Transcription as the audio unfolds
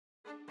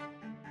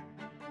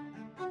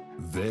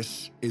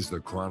This is the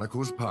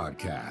Chronicles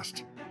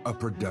Podcast, a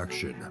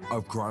production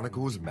of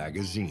Chronicles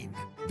Magazine,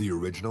 the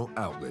original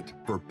outlet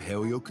for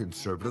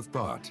paleoconservative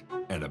thought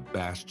and a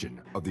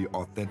bastion of the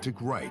authentic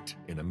right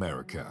in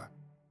America.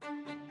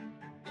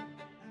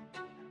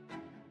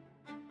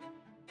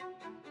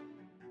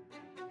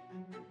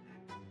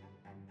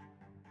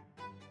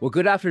 Well,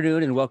 good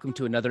afternoon and welcome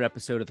to another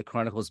episode of the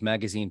Chronicles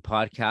Magazine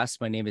podcast.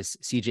 My name is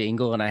CJ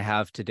Ingle and I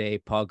have today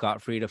Paul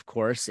Gottfried, of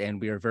course,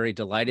 and we are very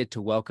delighted to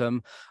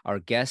welcome our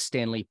guest,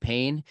 Stanley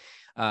Payne.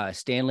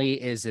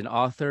 Stanley is an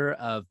author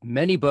of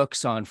many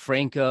books on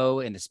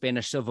Franco and the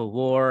Spanish Civil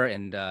War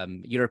and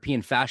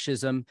European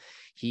fascism.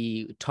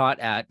 He taught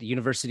at the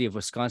University of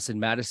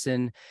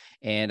Wisconsin-Madison,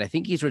 and I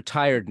think he's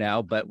retired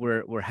now, but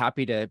we're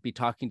happy to be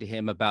talking to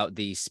him about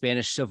the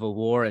Spanish Civil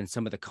War and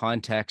some of the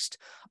context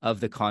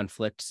of the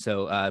conflict.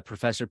 So,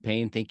 Professor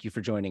Payne, thank you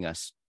for joining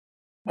us.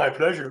 My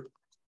pleasure.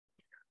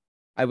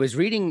 I was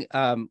reading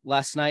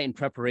last night in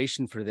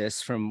preparation for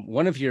this from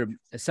one of your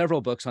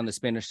several books on the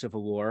Spanish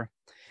Civil War,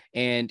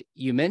 and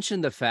you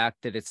mentioned the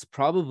fact that it's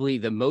probably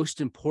the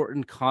most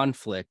important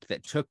conflict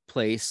that took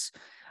place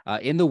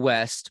in the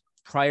West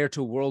prior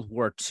to World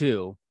War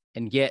II,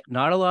 and yet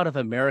not a lot of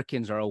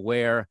Americans are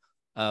aware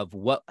of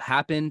what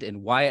happened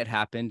and why it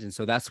happened, and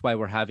so that's why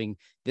we're having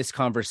this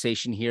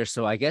conversation here.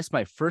 So I guess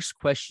my first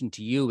question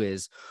to you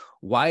is,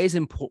 why is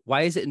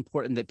it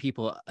important that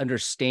people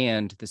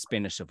understand the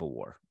Spanish Civil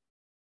War?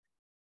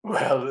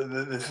 Well,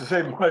 it's the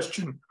same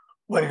question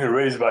one can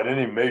raise about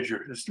any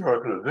major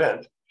historical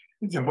event.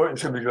 It's important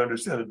simply to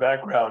understand the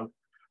background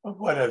of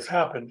what has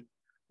happened.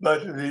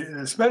 But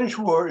the Spanish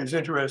War is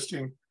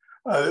interesting,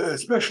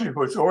 especially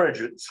for its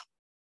origins,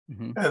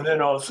 and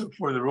then also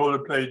for the role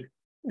it played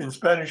in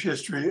Spanish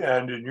history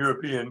and in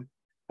European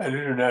and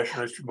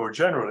international history more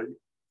generally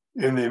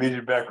in the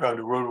immediate background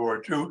of World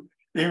War II,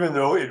 even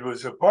though it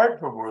was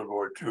apart from World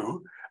War II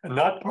and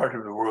not part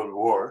of the World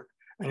War,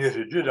 and yet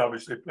it did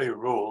obviously play a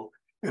role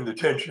in the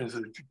tensions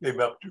that came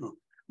up to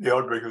the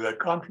outbreak of that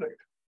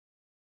conflict.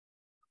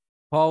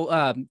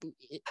 Paul,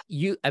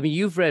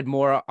 you've read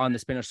more on the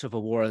Spanish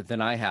Civil War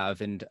than I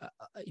have, and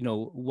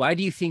why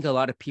do you think a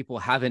lot of people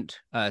haven't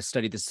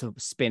studied the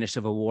Spanish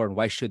Civil War, and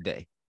why should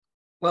they?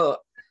 Well,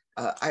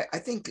 I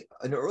think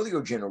an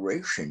earlier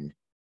generation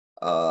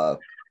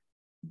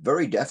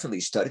very definitely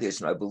studied this,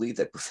 and I believe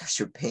that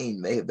Professor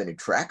Payne may have been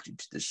attracted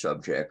to this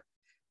subject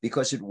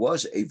because it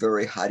was a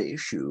very hot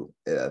issue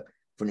for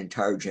an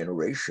entire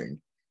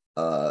generation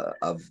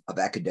of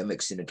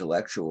academics and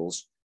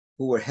intellectuals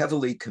who were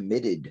heavily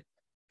committed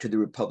to the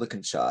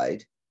Republican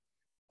side,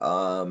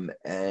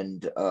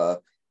 and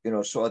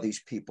saw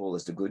these people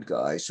as the good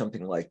guys.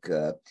 Something like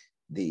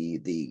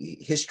the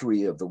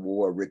history of the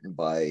war written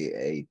by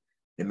an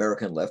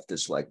American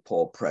leftist like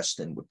Paul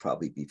Preston would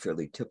probably be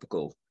fairly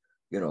typical,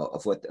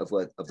 of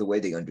the way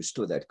they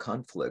understood that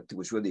conflict. It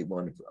was really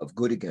one of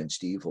good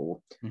against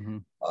evil,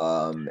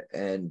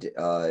 and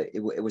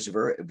it was a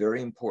very,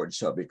 very important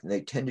subject. And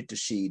they tended to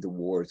see the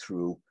war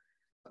through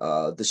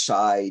the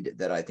side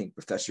that I think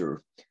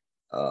Professor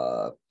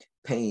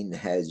Payne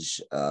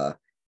has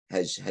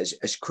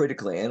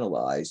critically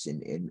analyzed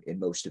in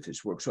most of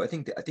his work. So I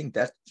think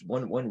that's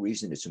one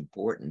reason it's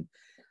important.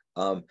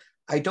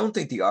 I don't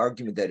think the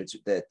argument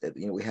that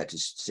we had to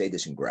say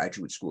this in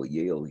graduate school at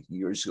Yale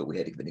years ago. We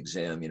had to give an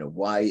exam.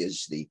 Why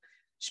is the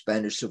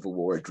Spanish Civil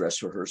War a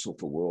dress rehearsal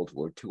for World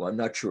War II? I'm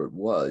not sure it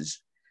was,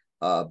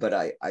 but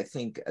I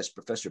think, as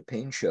Professor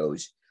Payne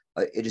shows,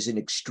 it is an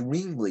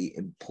extremely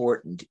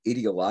important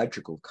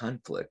ideological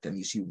conflict. And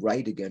you see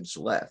right against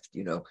left.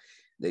 The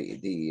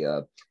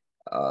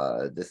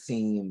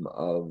theme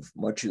of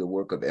much of the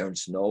work of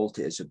Ernst Nolte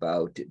is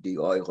about the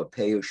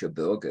Europäische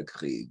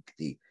Bürgerkrieg,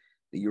 the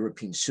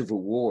European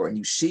Civil War, and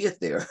you see it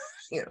there.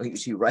 You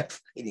see right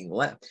fighting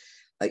left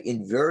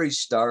in very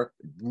stark,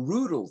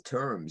 brutal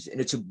terms, and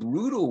it's a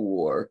brutal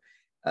war.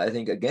 I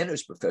think, again,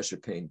 as Professor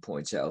Payne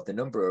points out, the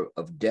number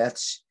of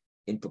deaths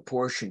in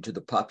proportion to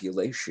the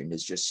population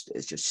is just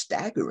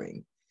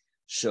staggering.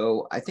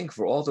 So I think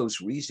for all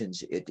those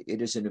reasons, it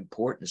is an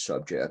important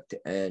subject,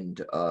 and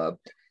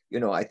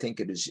I think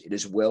it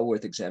is well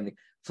worth examining.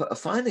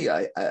 Finally,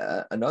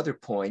 another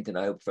point, and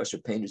I hope Professor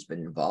Payne has been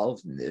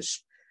involved in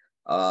this,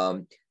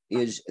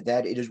 is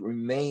that it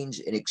remains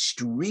an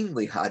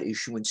extremely hot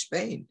issue in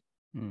Spain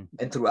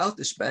and throughout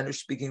the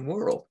Spanish-speaking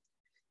world.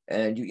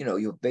 And you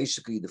have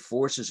basically the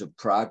forces of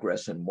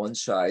progress on one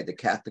side, the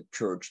Catholic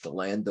Church, the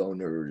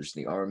landowners,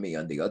 the army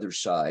on the other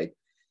side.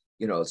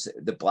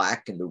 The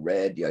black and the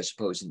red, I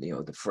suppose, and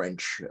the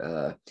French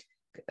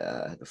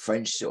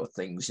saw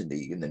things in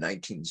the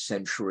 19th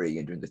century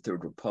and during the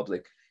Third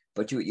Republic.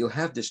 But you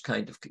have this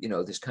kind of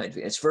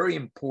it's very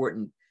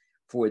important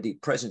for the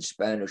present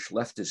Spanish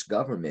leftist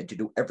government to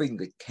do everything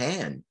it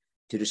can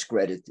to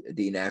discredit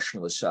the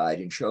nationalist side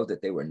and show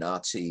that they were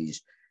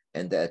Nazis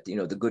and that,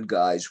 the good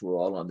guys were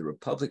all on the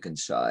Republican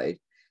side.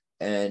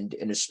 And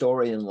an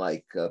historian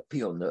like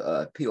Pio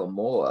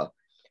Moa,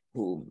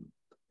 who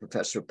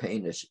Professor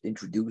Payne has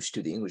introduced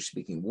to the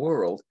English-speaking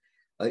world,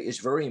 is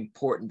very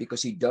important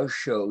because he does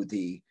show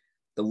the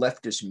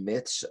leftist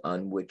myths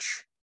on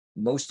which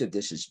most of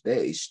this is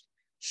based.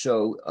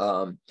 So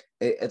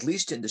at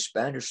least in the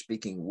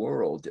Spanish-speaking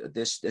world,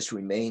 this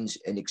remains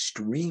an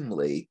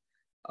extremely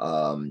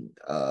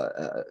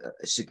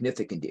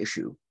significant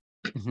issue.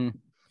 Mm-hmm.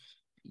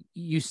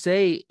 You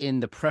say in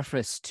the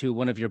preface to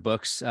one of your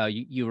books,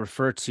 you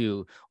refer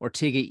to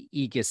Ortega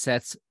y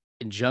Gasset's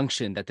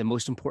injunction that the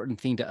most important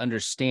thing to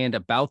understand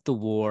about the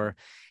war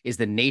is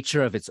the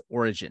nature of its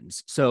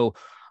origins. So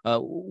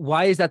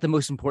why is that the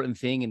most important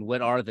thing, and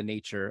what are the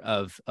nature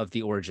of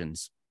the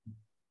origins?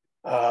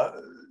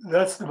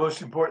 That's the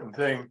most important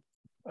thing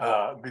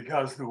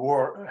because the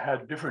war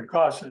had different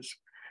causes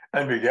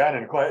and began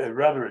in quite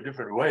rather a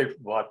different way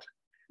from what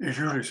is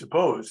usually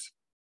supposed.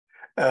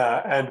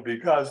 And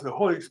because the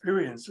whole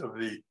experience of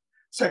the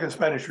Second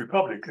Spanish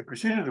Republic that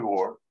preceded the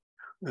war,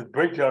 the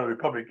breakdown of the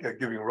Republic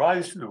giving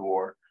rise to the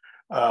war,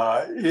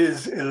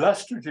 is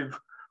illustrative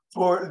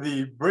for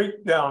the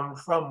breakdown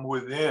from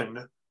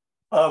within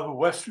of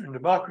Western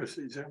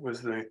democracies. It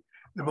was the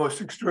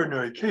most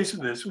extraordinary case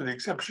of this, with the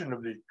exception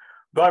of the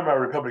Weimar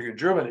Republic in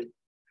Germany.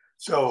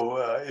 So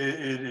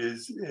it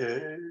is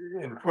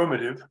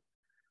informative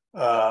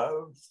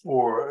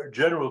for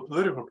general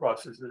political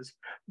processes,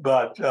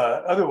 but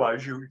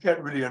otherwise you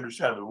can't really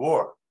understand the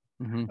war.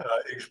 Mm-hmm.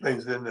 It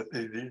explains then that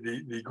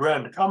the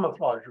grand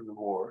camouflage of the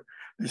war,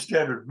 the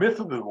standard myth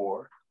of the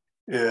war,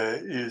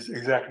 is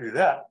exactly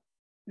that,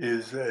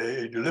 is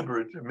a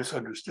deliberate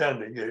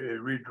misunderstanding, a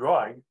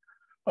redrawing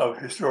of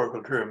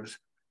historical terms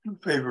to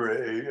favor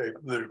a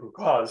political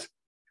cause.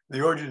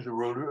 The origins of the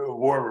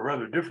war were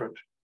rather different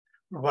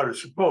from what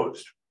is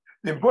supposed.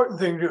 The important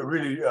thing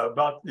really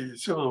about the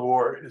Civil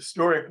War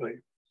historically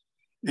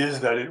is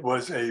that it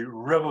was a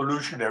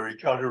revolutionary,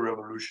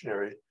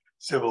 counter-revolutionary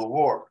civil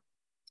war.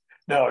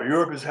 Now,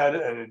 Europe has had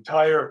an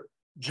entire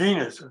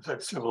genus of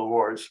such civil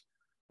wars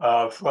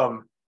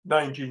from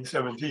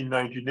 1917,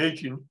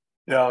 1918,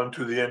 down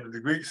to the end of the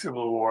Greek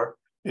Civil War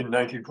in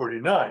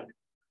 1949.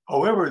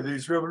 However,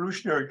 these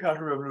revolutionary,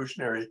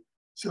 counter-revolutionary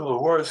civil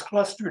wars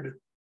clustered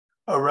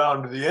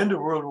around the end of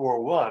World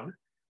War I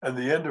and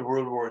the end of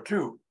World War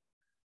II.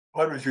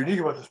 What was unique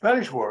about the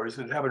Spanish War is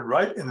that it happened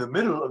right in the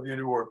middle of the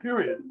interwar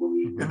period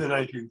in the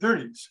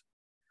 1930s,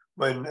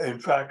 when in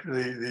fact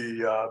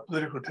the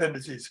political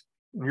tendencies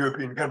in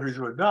European countries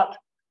were not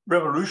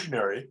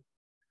revolutionary,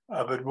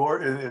 but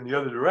more in the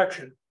other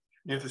direction.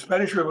 If the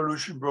Spanish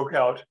Revolution broke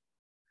out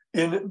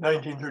in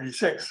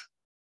 1936,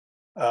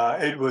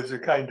 it was a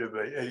kind of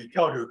a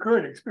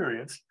counter-current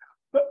experience,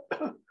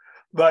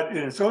 but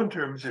in its own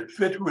terms, it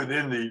fit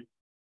within the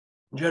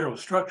general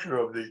structure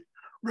of the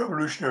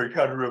revolutionary,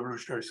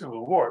 counter-revolutionary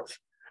civil wars.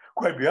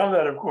 Quite beyond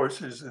that, of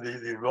course, is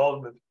the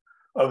involvement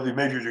of the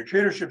major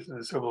dictatorships in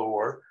the Civil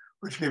War,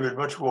 which gave it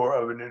much more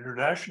of an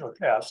international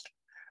cast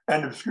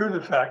and obscured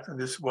the fact that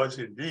this was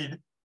indeed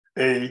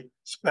a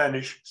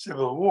Spanish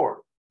Civil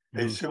War,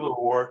 a civil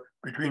war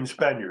between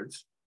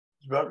Spaniards.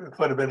 It's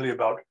fundamentally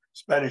about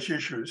Spanish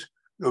issues,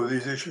 though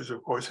these issues,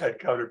 of course, had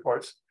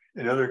counterparts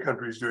in other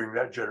countries during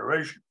that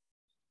generation.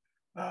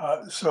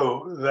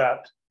 So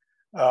that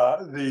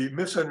the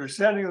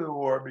misunderstanding of the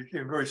war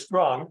became very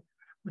strong,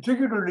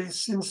 particularly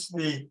since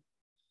the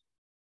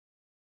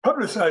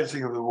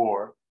publicizing of the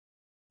war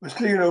was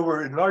taken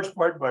over in large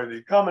part by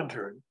the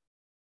Comintern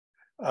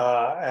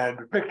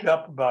and picked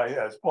up by,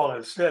 as Paul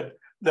has said,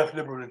 left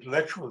liberal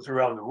intellectuals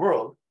around the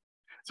world.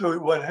 So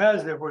one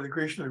has, therefore, the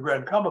creation of the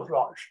grand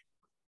camouflage,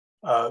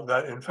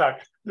 that in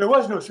fact, there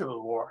was no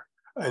civil war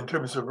in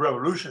terms of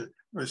revolution.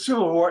 There was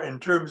civil war in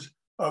terms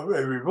of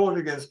a revolt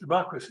against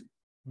democracy.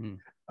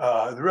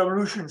 The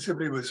revolution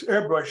simply was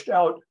airbrushed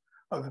out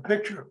of the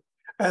picture.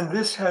 And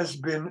this has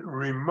been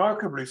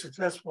remarkably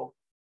successful.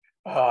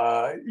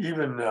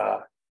 Even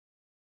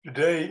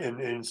today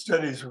in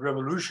studies of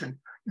revolution,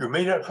 you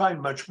may not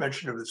find much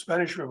mention of the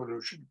Spanish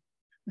Revolution,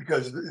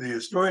 because the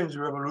historians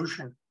of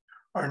revolution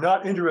are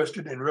not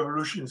interested in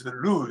revolutions that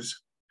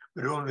lose,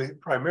 but only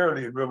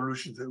primarily in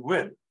revolutions that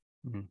win.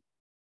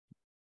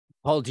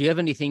 Paul, do you have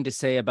anything to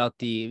say about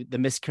the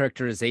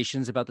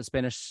mischaracterizations about the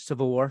Spanish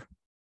Civil War?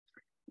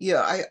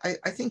 Yeah,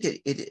 I think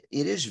it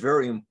is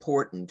very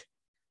important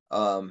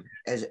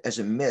as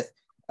a myth.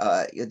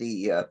 I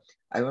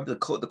remember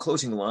the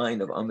closing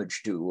line of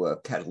Homage to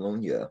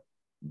Catalonia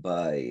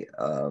by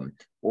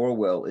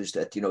Orwell is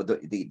that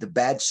the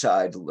bad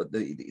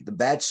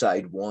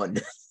side won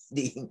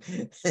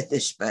the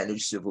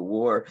Spanish Civil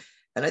War,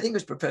 and I think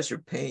as Professor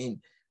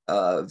Payne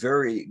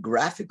very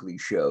graphically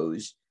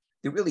shows,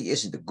 there really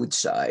isn't a good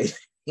side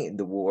in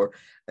the war.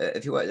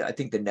 I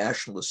think the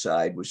nationalist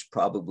side was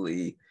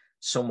probably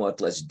somewhat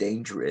less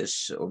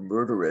dangerous or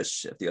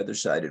murderous. If the other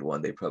side had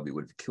won, they probably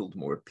would have killed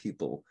more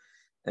people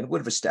and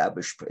would have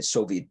established a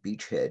Soviet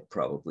beachhead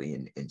probably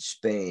in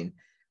Spain.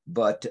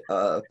 But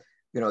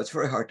it's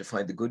very hard to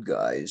find the good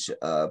guys.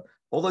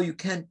 Although you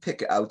can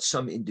pick out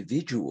some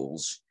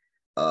individuals,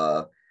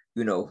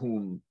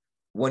 whom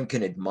one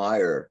can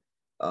admire.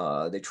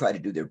 They try to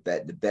do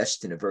the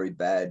best in a very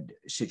bad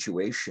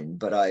situation.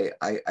 But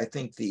I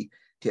think to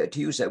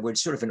use that word,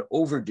 sort of an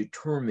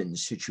overdetermined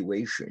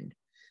situation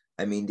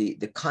I mean,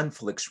 the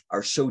conflicts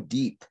are so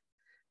deep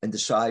and the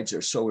sides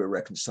are so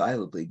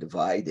irreconcilably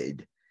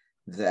divided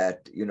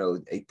that, you know,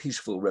 a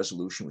peaceful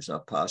resolution was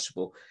not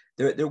possible.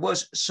 There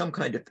was some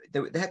kind of,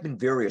 there have been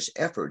various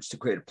efforts to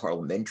create a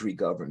parliamentary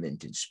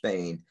government in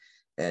Spain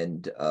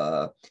and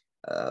a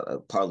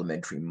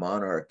parliamentary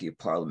monarchy, a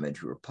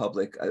parliamentary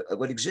republic.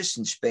 What exists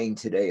in Spain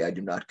today, I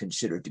do not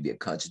consider to be a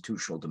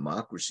constitutional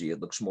democracy. It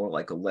looks more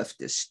like a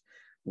leftist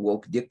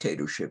woke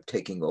dictatorship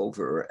taking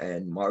over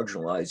and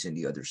marginalizing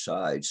the other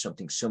side,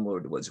 something similar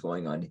to what's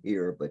going on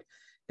here, but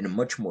in a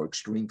much more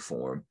extreme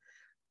form.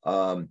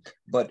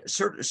 But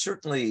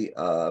certainly,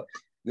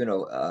 you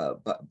know,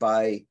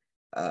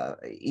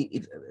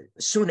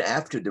 soon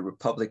after the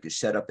republic is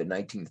set up in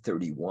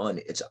 1931,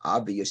 it's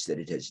obvious that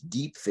it has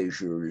deep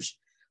fissures.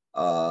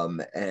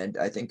 And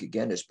I think,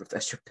 again, as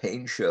Professor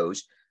Payne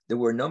shows, there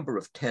were a number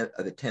of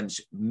attempts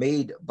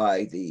made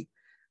by the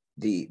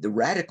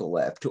radical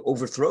left to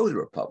overthrow the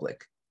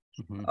republic.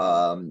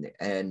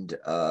 And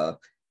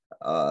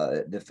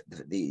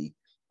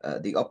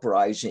the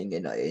uprising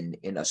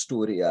in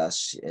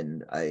Asturias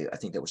I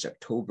think that was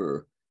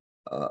October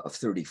of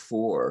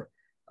 34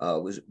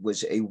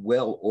 was a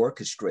well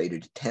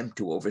orchestrated attempt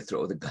to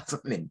overthrow the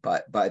government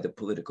by the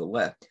political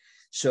left.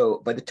 So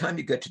by the time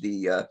you get to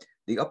the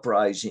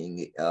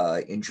uprising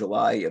in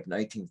July of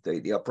 1930,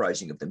 the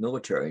uprising of the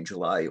military in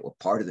July, or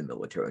part of the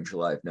military in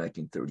July of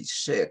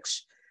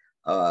 1936,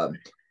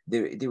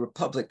 the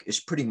republic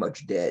is pretty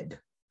much dead.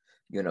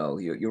 You know,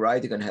 you're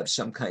either going to have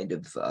some kind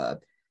of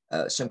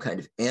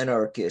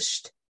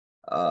anarchist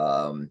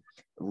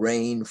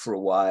reign for a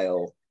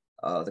while,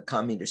 the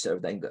communists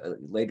then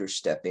later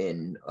step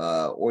in,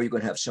 or you're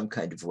going to have some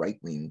kind of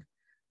right-wing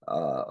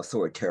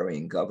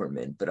authoritarian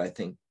government. But I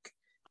think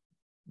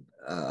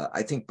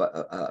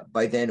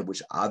by then it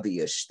was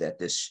obvious that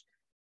this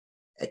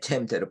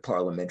attempt at a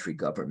parliamentary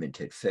government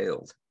had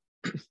failed.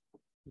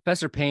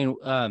 Professor Payne,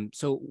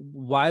 so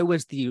why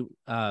was the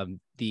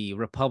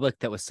republic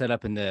that was set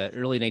up in the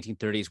early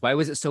 1930s, why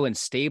was it so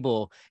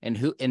unstable, and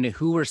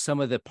who were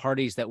some of the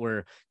parties that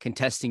were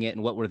contesting it,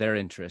 and what were their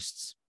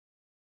interests?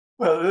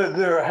 Well,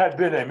 there had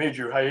been a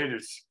major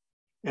hiatus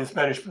in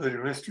Spanish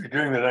political history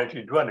during the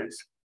 1920s.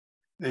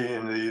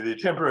 The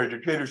temporary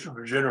dictatorship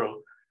of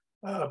General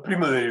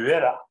Primo de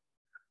Rivera,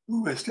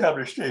 who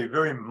established a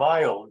very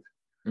mild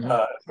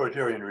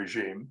authoritarian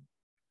regime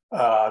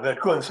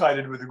that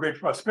coincided with the great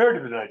prosperity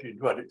of the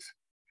 1920s.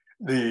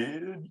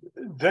 The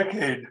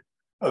decade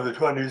of the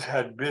 20s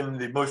had been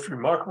the most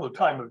remarkable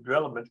time of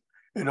development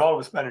in all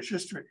of Spanish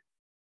history.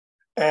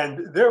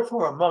 And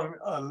therefore, among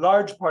a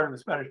large part of the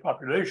Spanish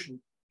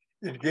population,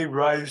 it gave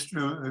rise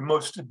to the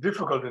most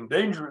difficult and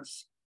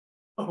dangerous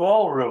of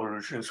all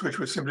revolutions, which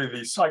was simply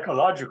the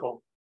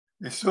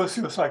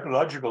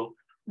socio-psychological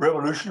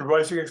revolution of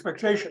rising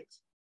expectations.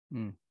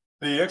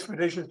 The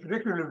expectations,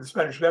 particularly of the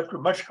Spanish left,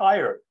 were much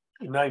higher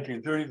in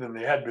 1930 than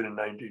they had been in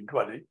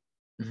 1920.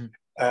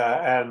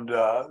 And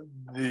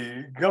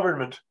the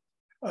government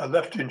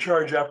left in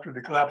charge after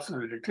the collapse of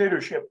the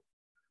dictatorship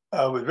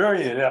was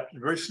very inept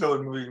and very slow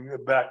in moving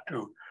back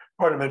to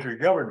parliamentary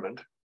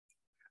government.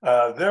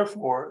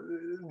 Therefore,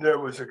 there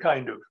was a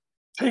kind of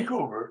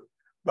takeover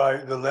by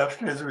the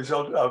left as a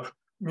result of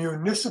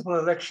municipal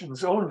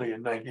elections only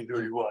in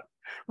 1931.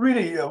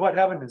 Really, what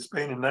happened in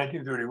Spain in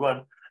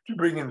 1931 to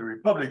bring in the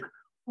Republic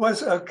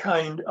was a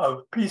kind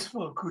of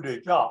peaceful coup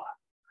d'etat,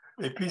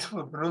 a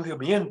peaceful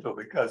pronunciamiento,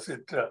 because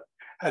it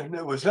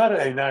was not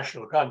a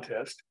national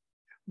contest,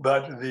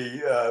 but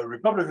the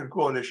Republican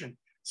coalition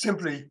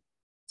simply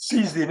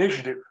seized the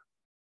initiative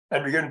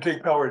and began to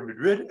take power in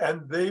Madrid,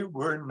 and they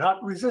were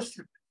not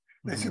resisted.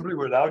 They simply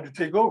were allowed to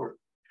take over.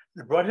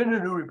 They brought in a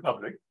new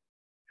republic,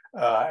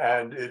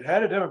 and it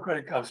had a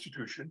democratic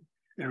constitution.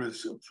 It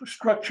was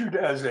structured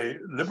as a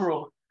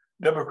liberal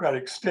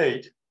democratic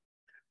state,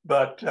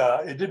 but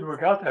it didn't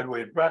work out that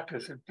way in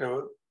practice. It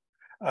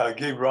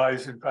gave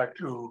rise, in fact,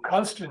 to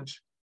constant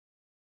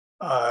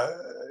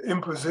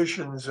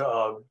impositions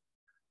of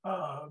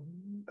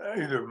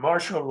either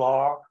martial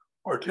law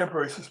or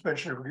temporary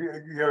suspension of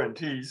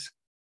guarantees.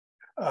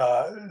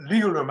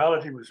 Legal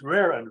normality was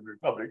rare under the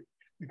Republic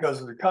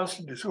because of the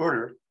constant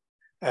disorder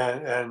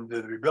and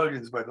the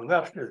rebellions by the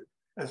left.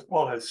 As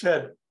Paul has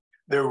said,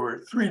 there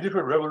were 3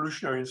 different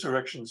revolutionary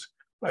insurrections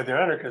by the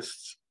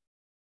anarchists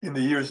in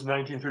the years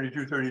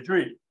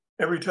 1932-33,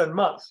 every 10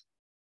 months.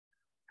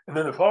 And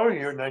then the following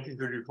year,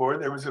 1934,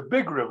 there was a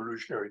big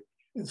revolutionary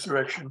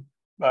insurrection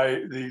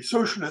by the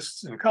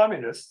socialists and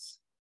communists,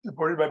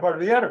 supported by part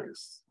of the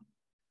anarchists.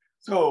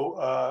 So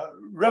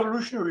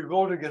revolutionary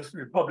revolt against the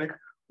Republic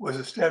was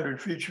a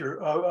standard feature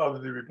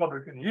of the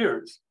Republican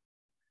years.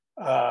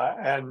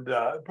 And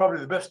probably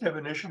the best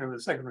definition of the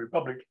Second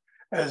Republic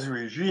as a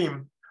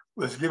regime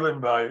was given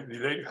by the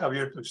late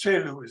Javier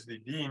Tucel, who was the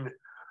dean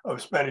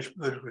of Spanish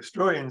political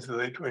historians in the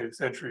late 20th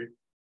century.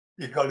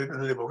 He called it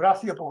una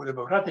democracia poco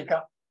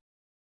democrática,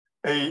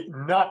 a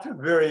not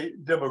very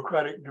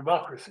democratic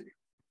democracy.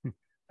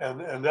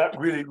 And that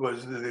really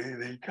was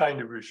the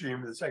kind of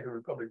regime the Second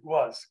Republic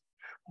was.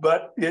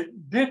 But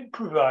it did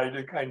provide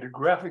a kind of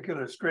graphic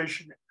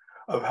illustration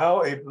of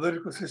how a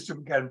political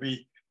system can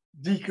be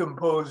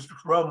decomposed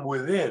from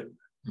within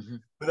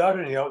without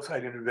any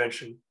outside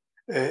intervention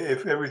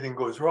if everything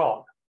goes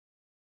wrong.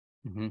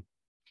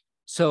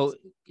 So,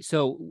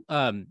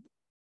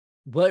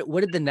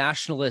 what did the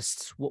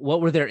nationalists?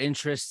 What were their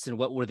interests, and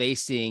what were they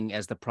seeing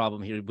as the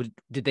problem here?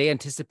 Did they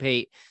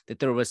anticipate that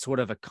there was sort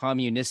of a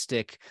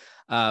communistic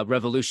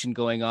revolution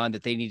going on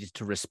that they needed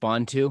to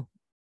respond to?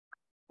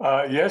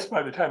 Yes,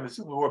 by the time the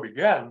Civil War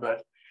began,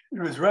 but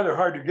it was rather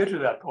hard to get to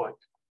that point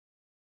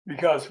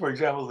because, for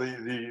example,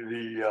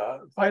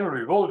 the final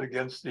revolt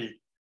against the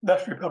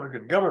left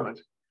Republican government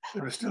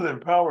that was still in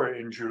power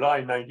in July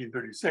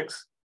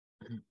 1936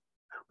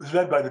 was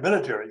led by the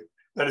military,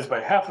 that is, by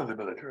half of the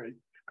military,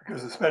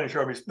 because the Spanish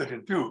army split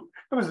in two.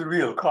 That was the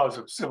real cause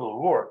of civil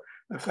war,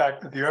 the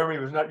fact that the army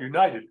was not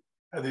united.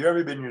 Had the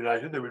army been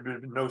united, there would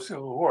have been no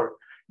civil war.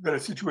 You've got a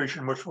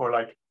situation much more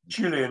like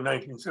Chile in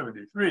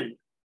 1973,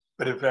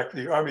 but in fact,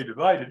 the army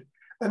divided.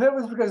 And that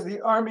was because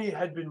the army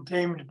had been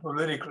tamed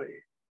politically.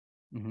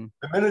 The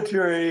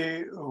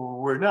military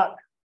were not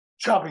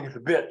chomping at the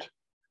bit,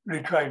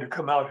 really trying to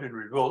come out in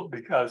revolt,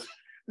 because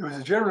there was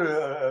a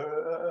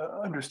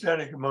general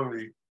understanding among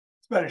the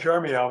Spanish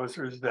army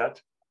officers that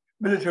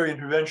military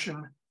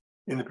intervention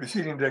in the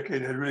preceding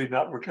decade had really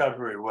not worked out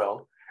very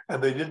well,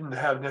 and they didn't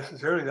have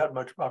necessarily that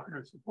much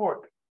popular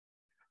support.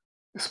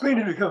 Spain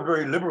had become a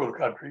very liberal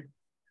country.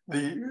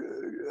 The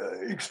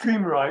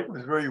extreme right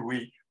was very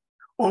weak.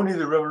 Only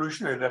the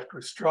revolutionary left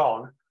was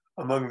strong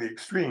among the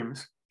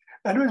extremes.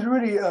 And it was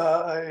really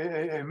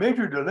a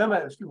major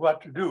dilemma as to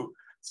what to do.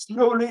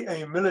 Slowly,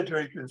 a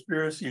military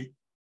conspiracy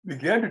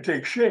began to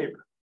take shape.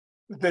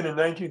 But then in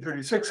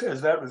 1936,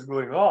 as that was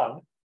going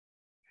on,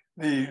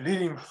 the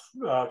leading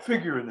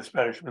figure in the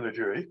Spanish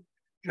military,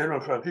 General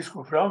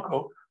Francisco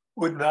Franco,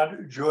 would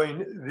not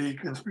join the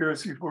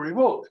conspiracy for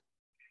revolt.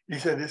 He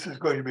said this is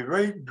going to be a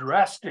very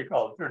drastic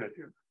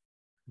alternative.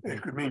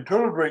 It could mean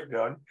total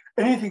breakdown.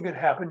 Anything could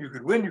happen. You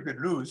could win, you could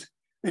lose.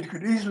 It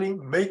could easily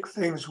make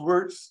things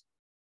worse.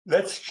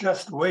 Let's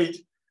just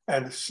wait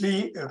and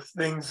see if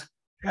things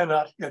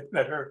cannot get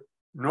better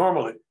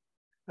normally.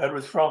 That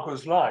was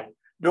Franco's line.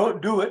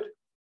 Don't do it.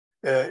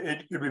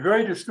 It could be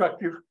very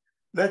destructive.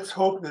 Let's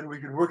hope that we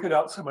can work it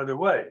out some other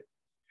way.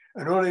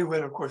 And only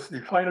when, of course,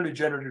 the final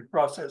degenerative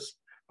process,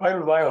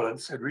 final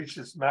violence had reached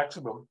its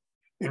maximum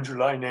in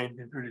July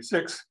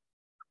 1936,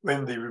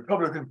 when the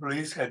Republican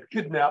police had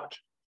kidnapped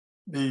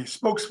the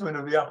spokesman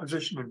of the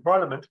opposition in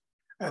Parliament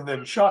and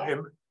then shot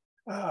him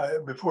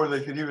before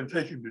they could even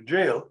take him to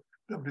jail,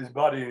 dumped his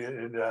body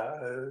in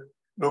a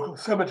local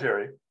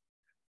cemetery.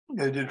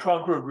 Did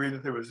Franco agree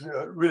that there was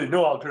really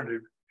no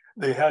alternative?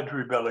 They had to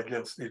rebel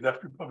against the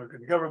left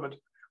Republican government,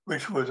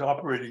 which was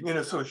operating in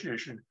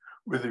association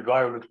with the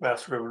violent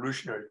mass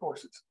revolutionary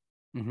forces.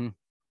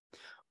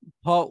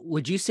 Paul,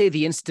 would you say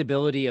the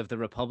instability of the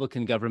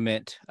Republican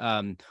government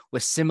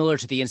was similar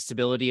to the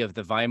instability of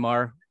the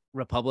Weimar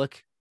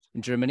Republic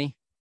in Germany?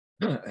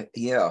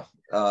 Yeah.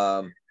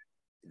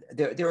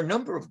 There are a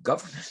number of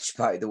governments,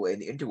 by the way, in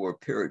the interwar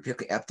period,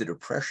 particularly after the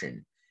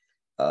Depression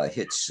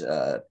hits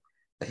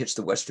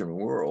the Western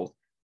world.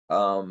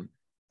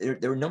 There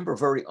are a number of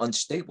very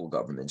unstable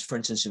governments. For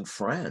instance, in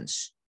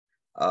France,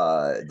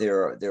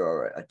 there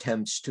are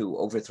attempts to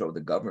overthrow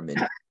the government,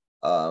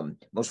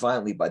 most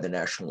violently by the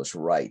nationalist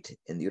right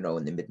in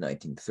the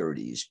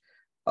mid-1930s.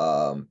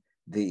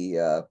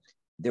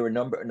 There were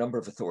a number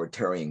of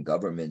authoritarian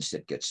governments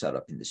that get set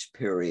up in this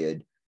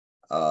period.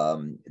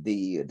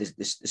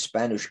 The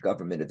Spanish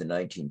government of the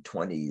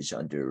 1920s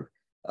under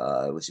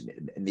was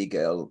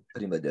Miguel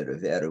Primo de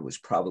Rivera was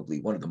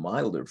probably one of the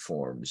milder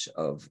forms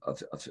of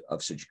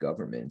such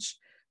governments.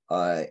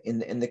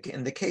 In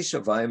the case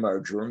of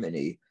Weimar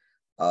Germany,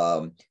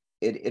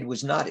 it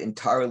was not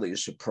entirely a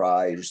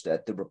surprise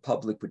that the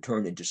Republic would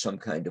turn into some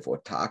kind of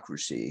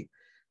autocracy,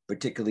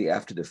 particularly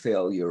after the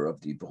failure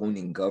of the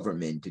Brüning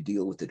government to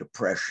deal with the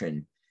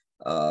Depression,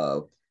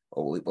 or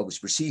what was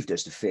perceived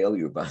as the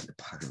failure by the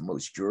part of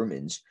most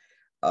Germans.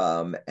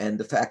 And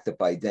the fact that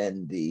by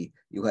then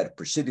you had a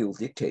presidial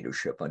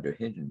dictatorship under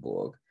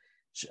Hindenburg.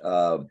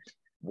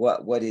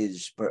 What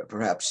is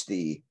perhaps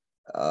the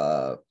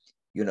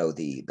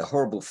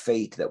horrible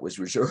fate that was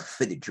reserved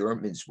for the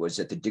Germans was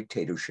that the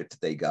dictatorship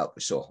that they got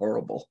was so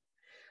horrible.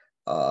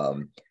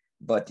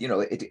 But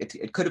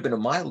it could have been a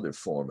milder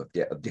form of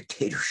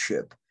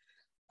dictatorship.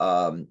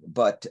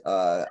 But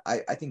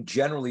I think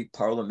generally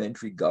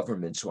parliamentary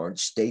governments aren't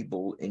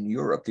stable in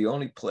Europe. The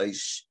only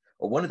place,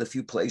 or one of the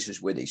few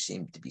places where they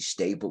seem to be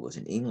stable, is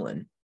in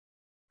England,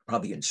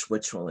 probably in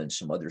Switzerland,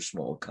 some other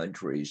small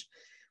countries.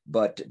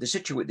 But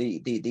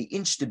the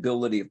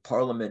instability of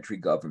parliamentary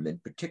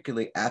government,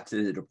 particularly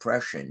after the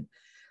Depression,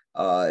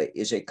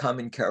 is a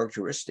common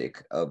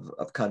characteristic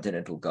of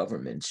continental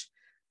governments.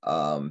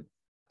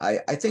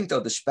 I think,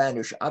 though,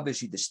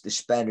 the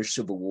Spanish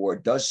Civil War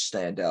does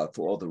stand out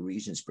for all the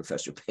reasons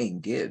Professor Payne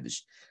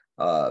gives,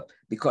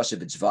 because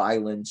of its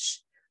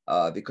violence,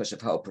 because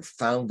of how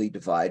profoundly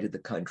divided the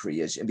country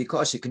is, and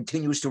because it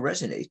continues to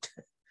resonate.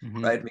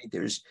 Mm-hmm. right? I mean,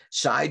 there's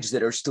sides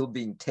that are still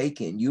being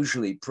taken,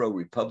 usually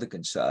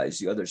pro-Republican sides.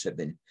 The others have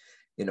been,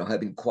 have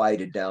been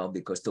quieted down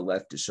because the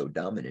left is so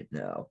dominant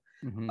now.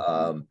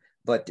 Mm-hmm.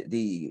 But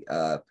the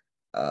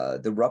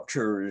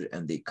rupture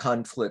and the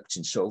conflicts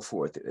and so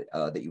forth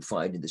that you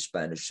find in the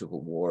Spanish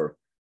Civil War,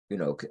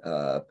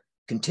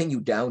 continue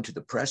down to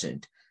the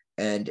present.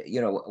 And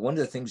one of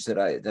the things that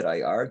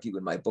I argue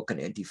in my book on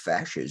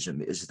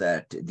anti-fascism is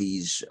that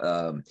the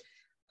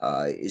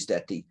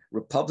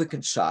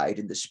Republican side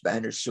in the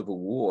Spanish Civil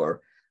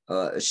War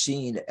is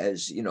seen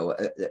as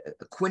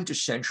a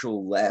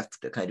quintessential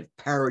left, a kind of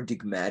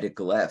paradigmatic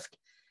left,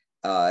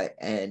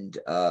 and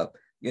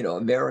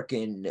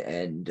American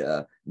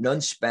and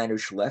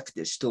non-Spanish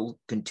leftists still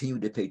continue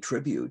to pay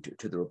tribute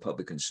to the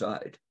Republican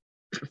side.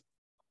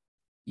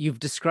 You've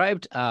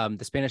described the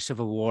Spanish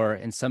Civil War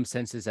in some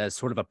senses as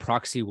sort of a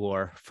proxy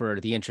war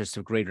for the interests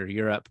of Greater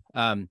Europe.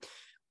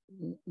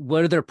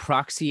 What are there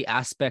proxy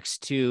aspects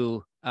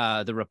to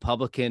the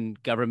Republican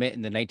government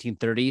in the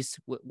 1930s?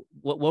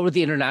 What were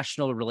the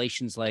international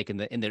relations like in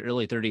the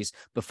early 30s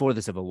before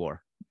the Civil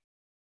War?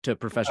 To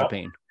Professor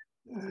Payne.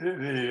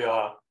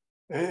 The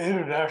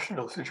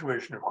international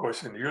situation, of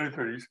course, in the early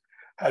 30s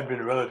had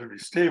been relatively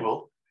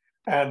stable,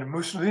 and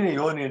Mussolini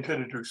only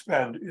intended to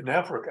expand in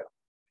Africa,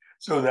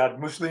 so that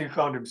Mussolini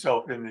found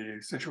himself in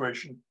the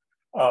situation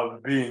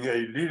of being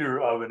a leader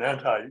of an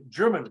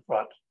anti-German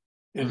front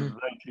in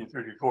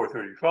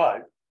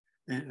 1934-35,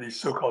 the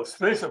so-called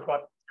Stresa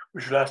front,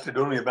 which lasted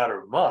only a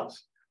matter of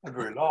months, not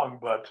very long,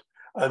 but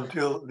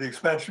until the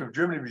expansion of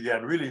Germany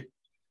began really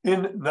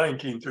in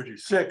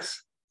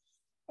 1936.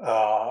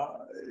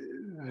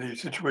 The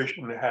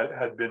situation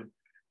had been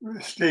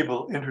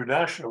stable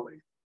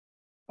internationally.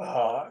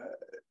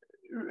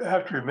 You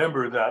have to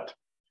remember that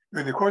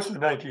during the course of the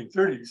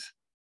 1930s,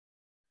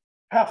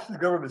 half the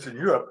governments in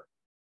Europe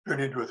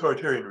turned into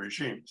authoritarian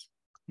regimes.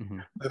 Mm-hmm.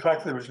 The fact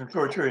that there was an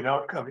authoritarian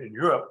outcome in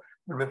Europe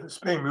meant that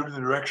Spain moved in the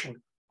direction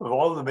of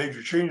all the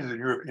major changes in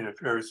European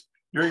affairs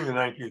during the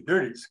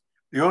 1930s.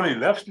 The only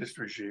leftist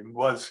regime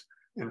was,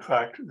 in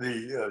fact,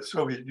 the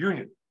Soviet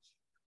Union.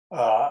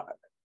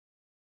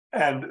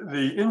 And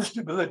the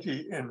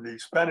instability in the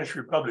Spanish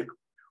Republic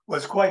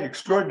was quite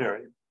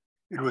extraordinary.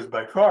 It was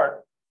by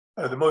far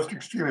the most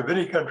extreme of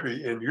any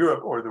country in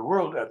Europe or the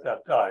world at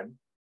that time,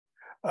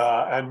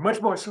 and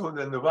much more so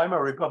than the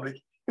Weimar Republic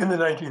in the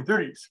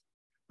 1930s.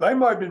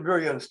 Weimar had been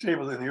very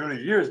unstable in the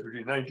early years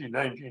between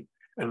 1919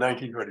 and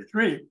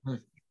 1923. Of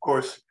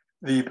course,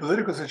 the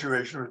political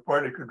situation was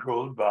partly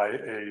controlled by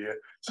a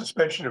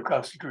suspension of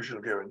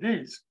constitutional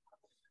guarantees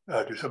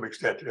to some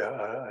extent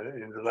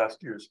in the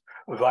last years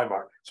of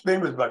Weimar.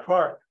 Spain was by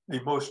far the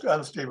most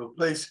unstable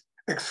place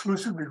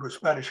exclusively for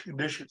Spanish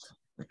conditions.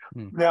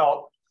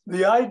 Now,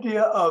 the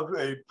idea of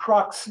a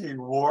proxy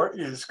war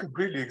is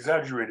completely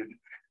exaggerated.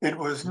 It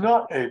was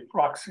not a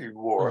proxy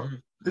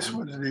war. This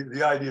was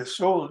the idea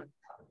sold,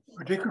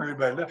 particularly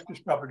by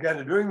leftist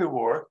propaganda during the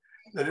war,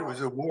 that it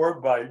was a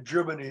war by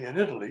Germany and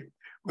Italy,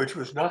 which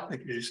was not the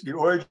case.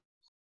 The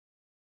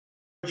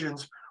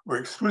origins were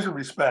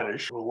exclusively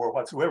Spanish, no war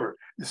whatsoever.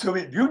 The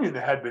Soviet Union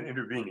had been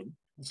intervening.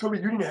 The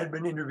Soviet Union had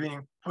been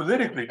intervening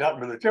politically, not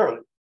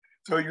militarily.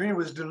 The Soviet Union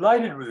was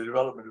delighted with the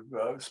development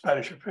of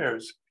Spanish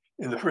affairs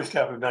in the first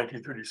half of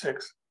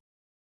 1936.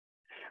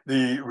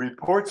 The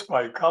reports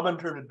by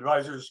Comintern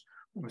advisors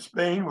from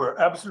Spain were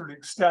absolutely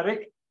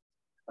ecstatic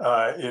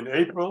in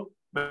April.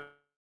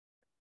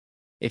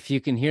 If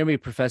you can hear me,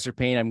 Professor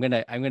Payne, I'm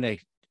gonna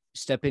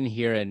step in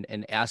here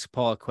and ask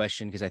Paul a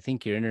question because I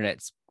think your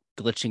internet's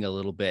glitching a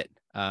little bit.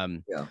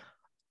 Yeah.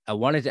 I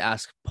wanted to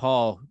ask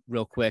Paul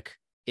real quick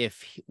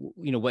if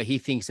what he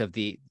thinks of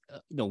the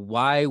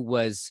why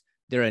was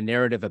there a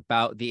narrative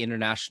about the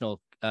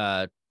international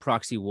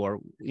proxy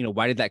war?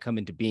 Why did that come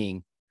into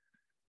being?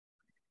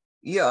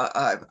 Yeah,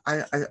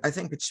 I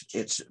think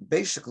it's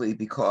basically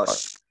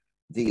because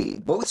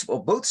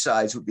both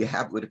sides would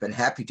have been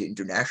happy to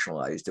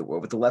internationalize the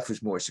war, but the left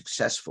was more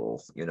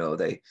successful.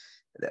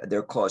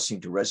 Their cause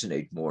seemed to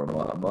resonate more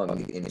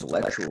among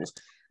intellectuals.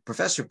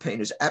 Professor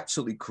Payne is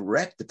absolutely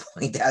correct to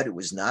point out it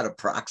was not a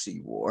proxy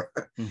war.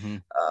 Mm-hmm.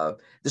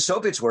 The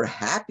Soviets were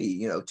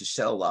happy, to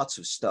sell lots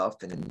of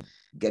stuff and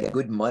get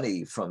good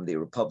money from the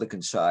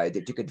Republican side.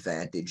 They took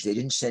advantage. They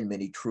didn't send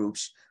many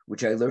troops,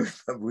 which I learned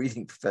from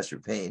reading Professor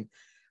Payne.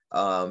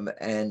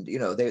 And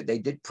they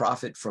did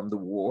profit from the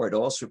war. It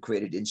also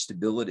created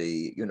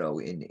instability,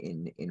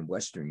 in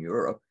Western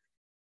Europe.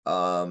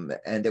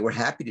 And they were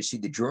happy to see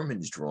the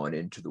Germans drawn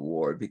into the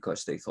war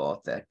because they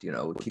thought that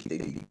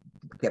they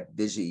kept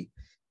busy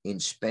in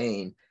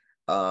Spain.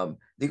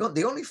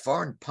 The only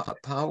foreign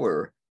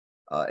power,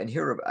 and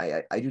here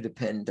I do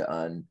depend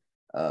on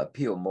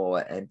Pio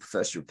Moa and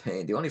Professor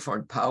Payne. The only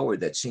foreign power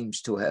that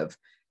seems to have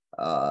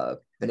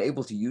been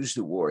able to use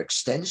the war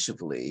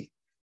extensively,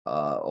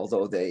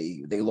 although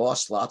they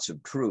lost lots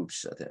of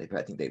troops.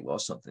 I think they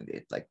lost something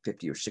like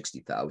 50 or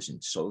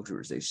 60,000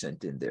 soldiers they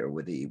sent in there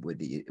with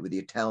the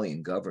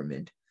Italian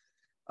government.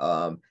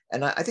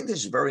 And I think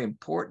this is very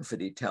important for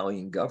the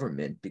Italian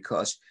government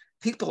because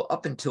people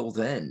up until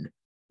then,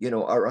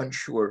 are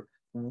unsure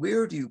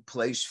where do you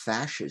place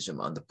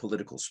fascism on the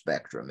political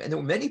spectrum? And there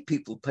were many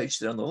people who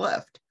placed it on the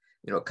left,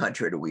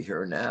 contrary to what we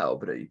hear now.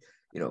 But,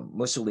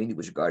 Mussolini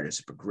was regarded as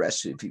a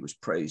progressive. He was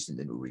praised in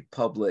the New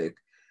Republic.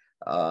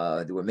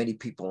 There were many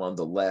people on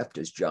the left,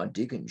 as John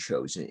Diggins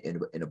shows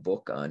in a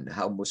book on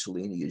how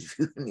Mussolini is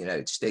viewed in the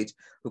United States,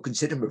 who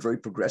consider him a very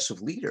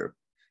progressive leader.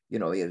 He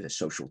was a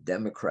social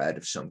democrat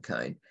of some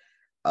kind.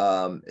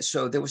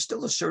 So there was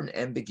still a certain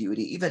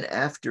ambiguity, even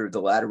after the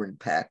Lateran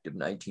Pact of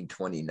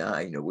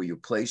 1929, where you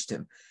placed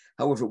him.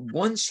 However,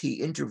 once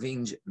he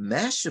intervenes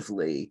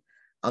massively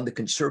on the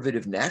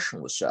conservative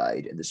nationalist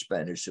side in the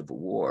Spanish Civil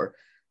War,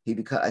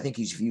 I think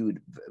he's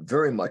viewed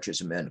very much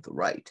as a man of the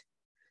right.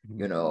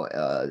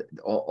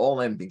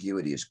 All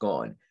ambiguity is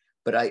gone.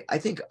 But I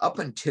think up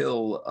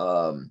until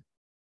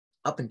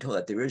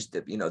that, there is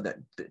that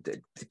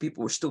the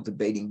people were still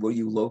debating where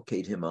you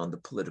locate him on the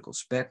political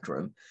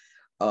spectrum.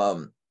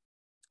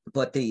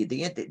 But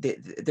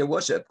there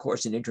was, of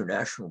course, an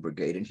international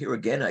brigade, and here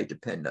again I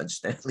depend on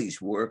Stanley's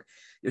work.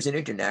 There's an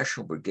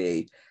international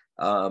brigade,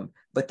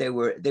 but they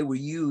were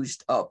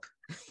used up,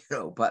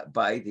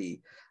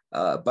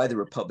 by the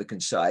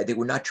Republican side. They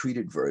were not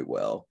treated very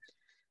well.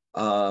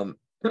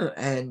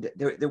 And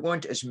there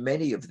weren't as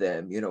many of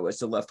them, as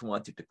the left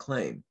wanted to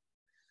claim.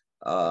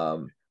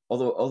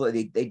 Although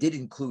they did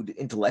include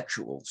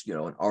intellectuals,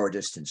 and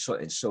artists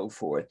and so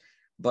forth.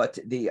 But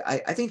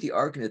I think the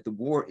argument that the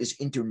war is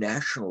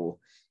international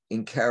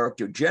in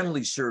character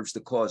generally serves the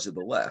cause of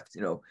the left.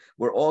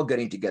 We're all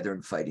getting together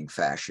and fighting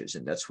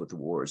fascism. That's what the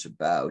war is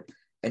about.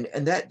 And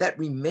that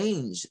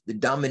remains the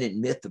dominant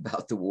myth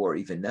about the war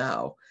even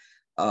now.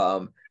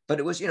 But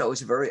it was, it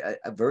was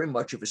very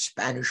much of a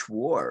Spanish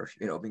war,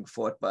 being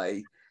fought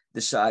by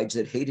the sides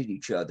that hated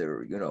each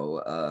other,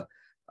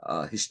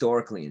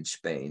 historically in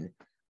Spain.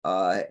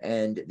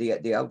 And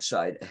the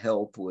outside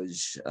help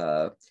was,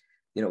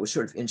 was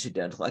sort of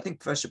incidental. I think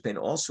Professor Payne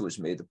also has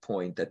made the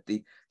point that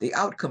the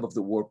outcome of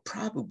the war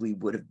probably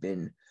would have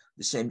been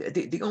the same.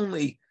 The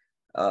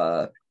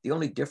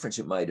only difference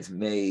it might have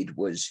made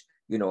was,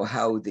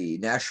 how the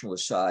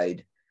nationalist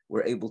side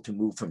were able to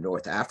move from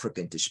North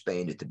Africa into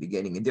Spain at the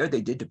beginning. And there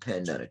they did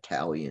depend on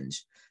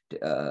Italians,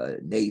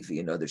 Navy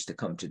and others to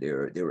come to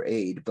their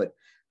aid. But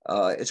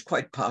it's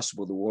quite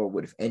possible the war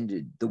would have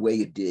ended the way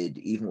it did,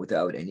 even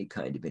without any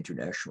kind of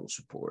international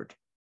support.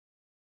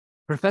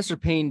 Professor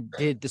Payne,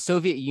 did the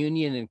Soviet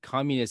Union and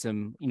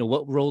communism,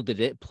 what role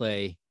did it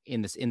play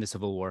in the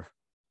Civil War?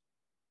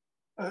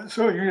 The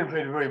Soviet Union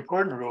played a very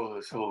important role in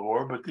the Civil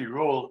War, but the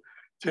role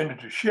tended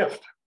to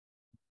shift.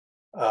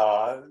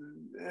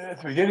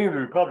 At the beginning of the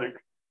Republic,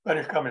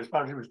 Spanish Communist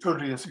Party was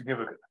totally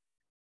insignificant.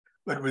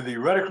 But with the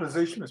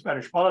radicalization of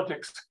Spanish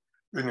politics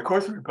during the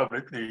course of the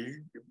Republic,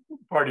 the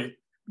party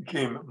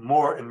became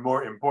more and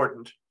more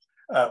important,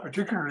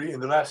 particularly in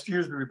the last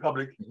years of the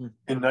Republic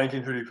in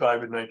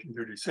 1935 and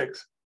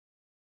 1936.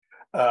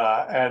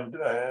 And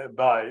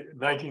by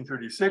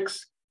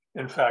 1936,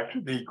 in fact,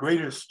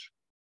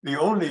 the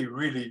only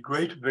really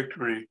great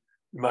victory,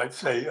 you might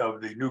say, of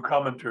the new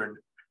Comintern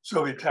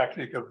Soviet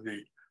tactic of the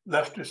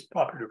leftist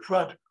Popular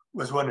Front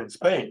was won in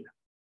Spain.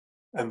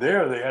 And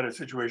there they had a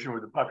situation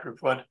where the Popular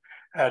Front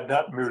had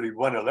not merely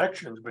won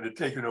elections, but had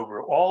taken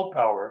over all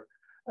power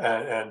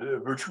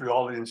and virtually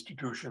all the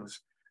institutions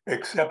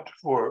except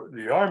for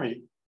the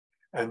army,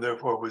 and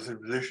therefore was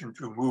in position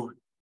to move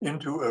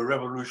into a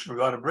revolution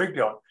without a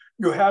breakdown.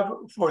 You have,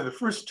 for the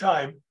first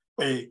time,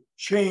 a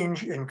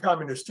change in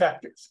communist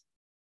tactics.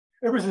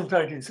 Ever since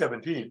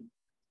 1917,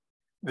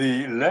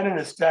 the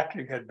Leninist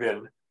tactic had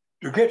been,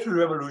 to get to the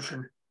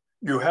revolution,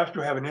 you have to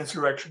have an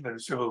insurrection and a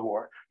civil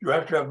war. You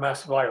have to have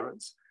mass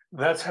violence.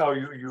 And that's how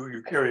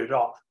you carry it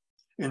off.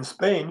 In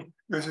Spain,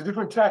 there's a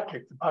different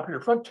tactic, the Popular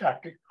Front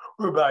tactic,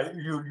 whereby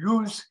you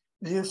use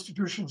the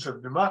institutions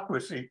of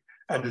democracy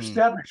and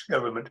established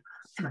government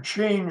to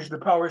change the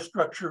power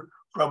structure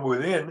from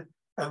within,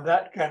 and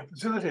that can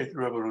facilitate the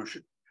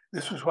revolution.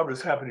 This was what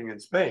was happening in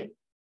Spain.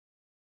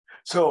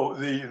 So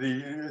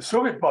the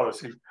Soviet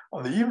policy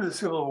on the eve of the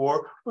Civil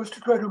War was to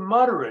try to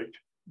moderate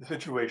the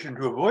situation,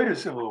 to avoid a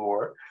civil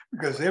war,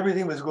 because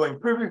everything was going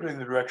perfectly in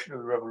the direction of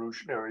the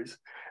revolutionaries,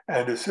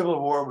 and a civil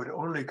war would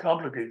only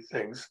complicate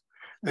things.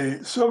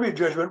 The Soviet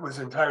judgment was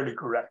entirely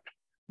correct.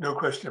 No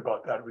question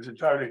about that. It was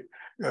entirely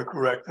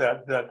correct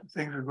that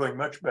things were going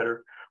much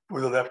better for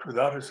the left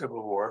without a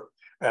civil war,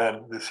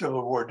 and the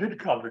Civil War did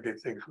complicate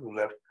things for the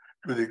left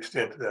to the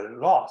extent that it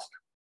lost.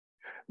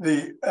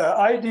 The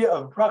idea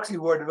of proxy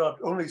war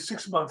developed only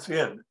 6 months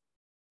in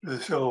to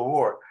the Civil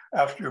War,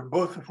 after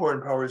both the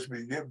foreign powers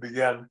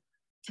began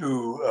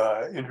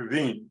to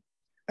intervene,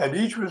 and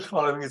each was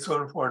following its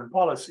own foreign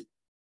policy.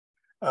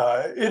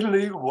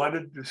 Italy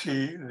wanted to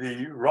see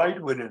the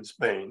right win in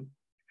Spain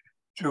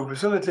to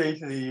facilitate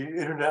the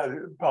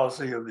international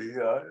policy of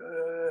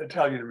the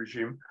Italian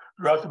regime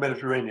throughout the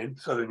Mediterranean,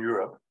 Southern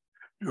Europe,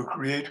 to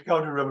create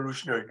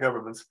counter-revolutionary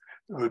governments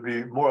that would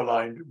be more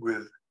aligned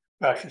with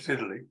fascist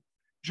Italy.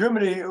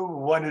 Germany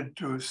wanted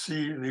to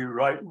see the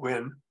right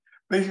win,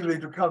 basically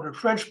to counter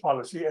French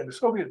policy and the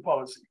Soviet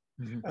policy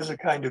as a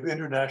kind of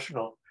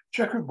international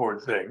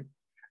checkerboard thing.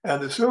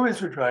 And the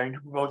Soviets were trying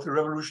to promote the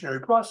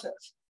revolutionary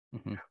process.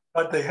 Mm-hmm.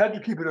 But they had to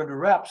keep it under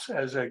wraps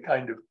as a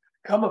kind of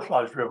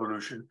camouflage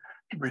revolution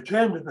to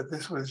pretend that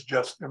this was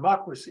just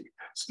democracy.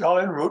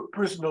 Stalin wrote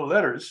personal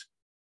letters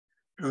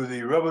to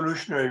the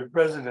revolutionary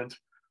president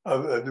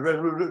of the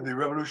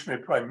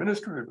revolutionary prime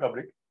minister of the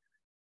Republic,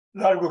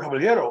 Largo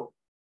Caballero,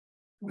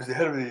 who was the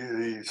head of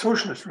the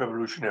socialist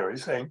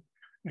revolutionaries, saying,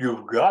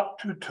 "You've got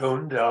to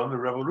tone down the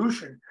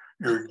revolution.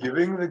 You're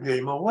giving the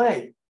game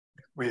away.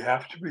 We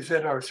have to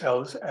present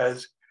ourselves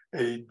as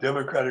a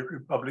democratic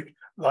republic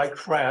like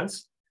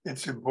France.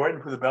 It's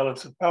important for the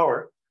balance of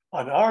power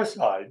on our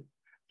side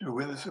to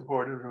win the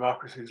support of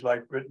democracies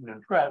like Britain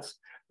and France."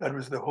 That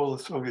was the whole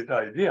Soviet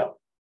idea.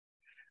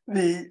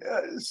 The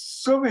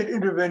Soviet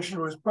intervention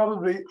was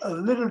probably a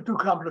little too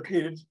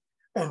complicated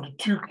and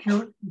too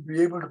cute to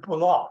be able to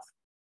pull off.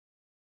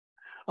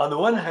 On the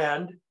one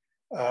hand,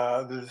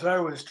 the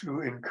desire was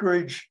to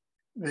encourage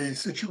the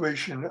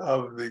situation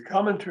of the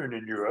Comintern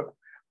in Europe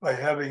by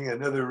having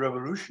another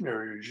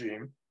revolutionary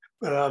regime,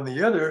 but on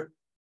the other,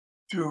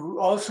 to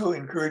also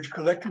encourage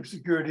collective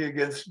security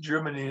against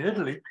Germany and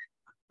Italy.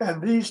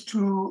 And these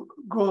two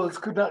goals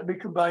could not be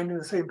combined in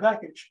the same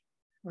package.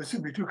 It was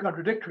simply too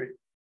contradictory.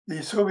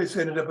 The Soviets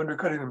ended up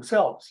undercutting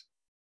themselves.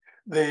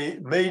 They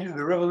made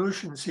the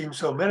revolution seem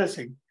so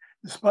menacing,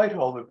 despite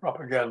all the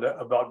propaganda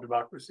about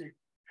democracy,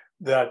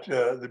 that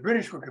the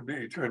British were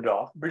completely turned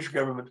off. The British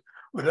government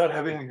would not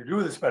have anything to do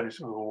with the Spanish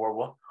Civil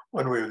War,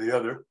 one way or the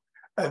other.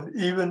 And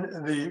even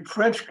the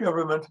French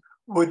government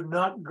would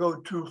not go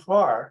too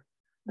far,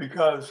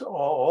 because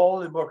all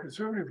the more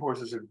conservative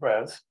forces in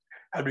France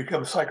had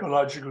become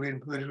psychologically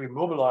and politically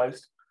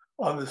mobilized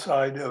on the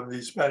side of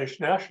the Spanish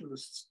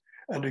nationalists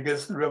and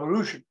against the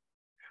revolution.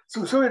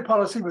 So Soviet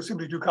policy was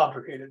simply too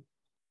complicated.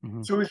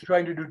 Mm-hmm. Soviets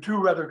trying to do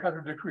two rather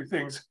contradictory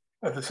things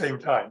at the same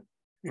time: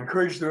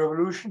 encourage the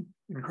revolution,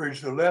 encourage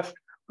the left,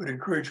 but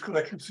encourage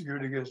collective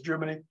security against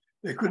Germany.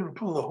 They couldn't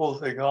pull the whole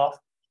thing off.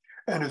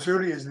 And as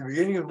early as the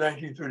beginning of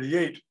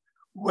 1938,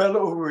 well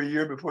over a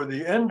year before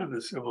the end of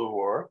the Civil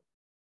War,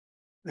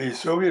 the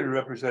Soviet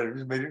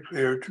representatives made it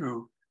clear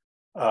to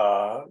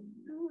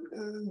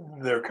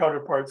their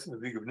counterparts in the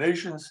League of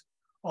Nations,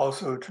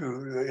 also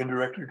to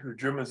indirectly to the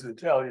Germans and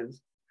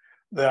Italians,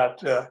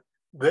 that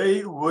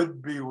they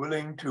would be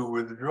willing to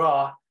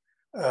withdraw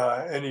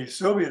any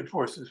Soviet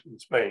forces from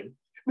Spain.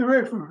 The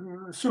very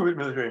Soviet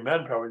military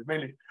manpower is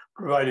mainly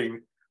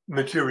providing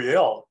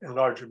materiel in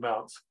large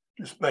amounts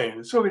to Spain.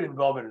 The Soviet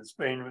involvement in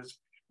Spain was,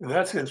 in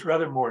that sense,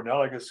 rather more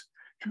analogous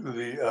to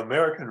the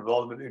American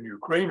involvement in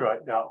Ukraine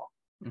right now,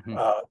 Mm-hmm.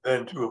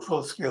 than to a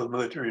full-scale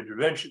military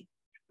intervention.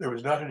 There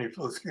was not any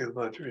full-scale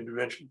military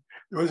intervention.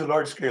 There was a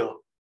large-scale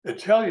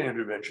Italian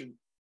intervention,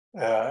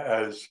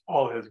 as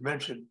Paul has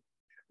mentioned,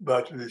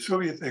 but the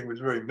Soviet thing was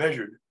very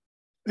measured.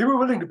 They were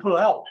willing to pull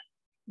out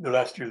in the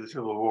last year of the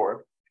Civil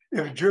War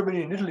if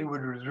Germany and Italy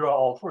would withdraw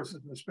all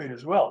forces from Spain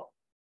as well,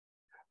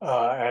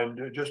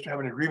 and just to have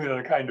an agreement on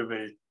a kind of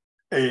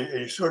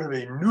a sort of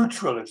a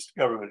neutralist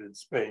government in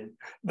Spain,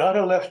 not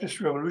a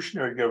leftist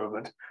revolutionary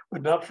government,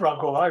 but not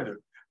Franco either.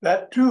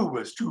 That too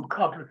was too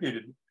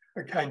complicated,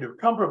 a kind of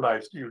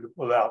compromise deal to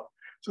pull out.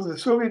 So the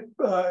Soviet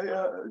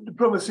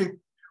diplomacy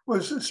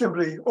was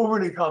simply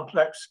overly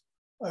complex,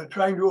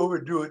 trying to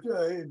overdo it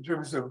in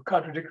terms of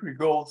contradictory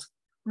goals,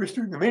 first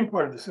during the main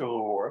part of the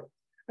Civil War,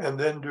 and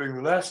then during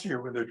the last year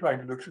when they're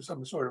trying to look for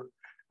some sort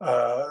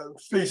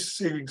of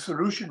face-saving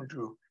solution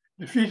to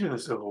defeat in the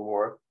Civil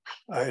War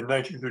in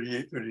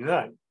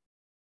 1938-39.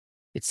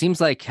 It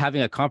seems like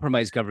having a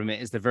compromise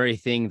government is the very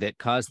thing that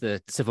caused the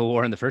Civil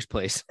War in the first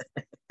place.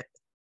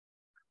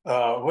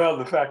 Well,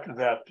 the fact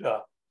that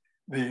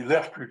the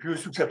left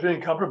refused to accept any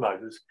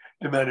compromises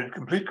demanded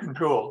complete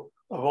control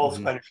of all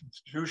Mm-hmm. Spanish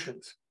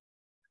institutions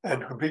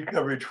and complete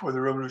coverage for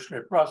the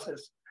revolutionary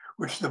process,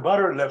 which the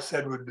moderate left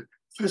said would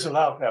fizzle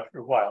out after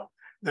a while.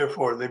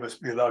 Therefore, they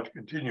must be allowed to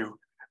continue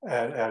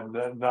and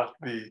not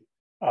be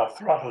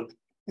throttled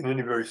in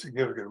any very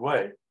significant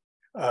way.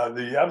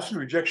 The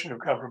absolute rejection of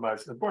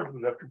compromise on the part of the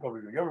left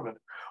Republican government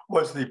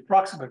was the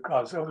proximate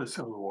cause of the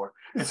Civil War.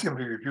 It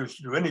simply refused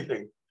to do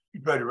anything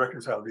to try to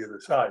reconcile the other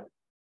side.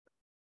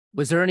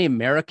 Was there any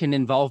American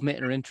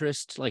involvement or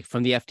interest, like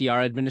from the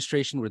FDR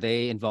administration? Were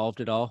they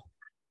involved at all?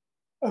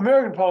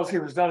 American policy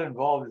was not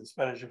involved in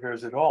Spanish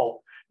affairs at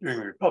all during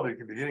the Republic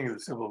at the beginning of the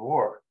Civil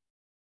War.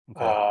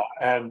 Okay.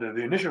 And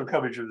the initial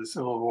coverage of the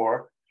Civil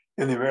War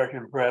in the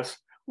American press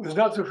was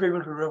not so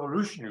favorable to the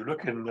revolution. You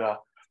look in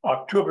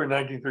October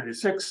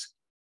 1936,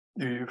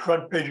 the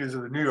front pages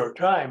of the New York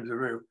Times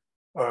are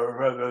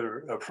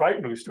rather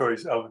frightening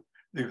stories of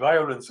the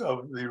violence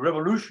of the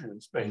revolution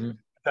in Spain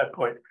at that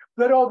point.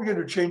 That all began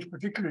to change,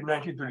 particularly in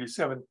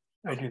 1937,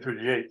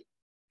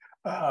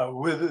 1938,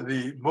 with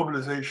the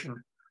mobilization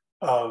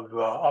of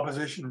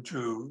opposition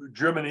to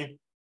Germany,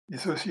 the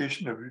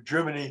association of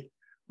Germany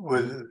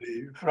with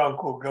the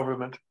Franco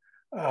government,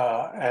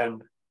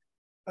 and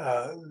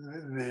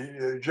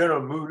the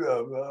general mood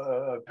of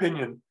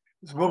opinion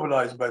was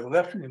mobilized by the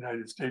left in the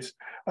United States.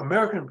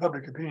 American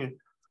public opinion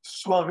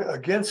swung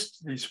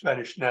against the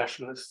Spanish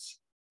nationalists.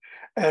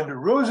 And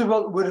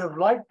Roosevelt would have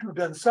liked to have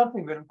done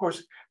something, but of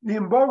course, the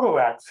embargo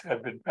acts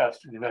had been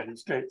passed in the United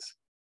States.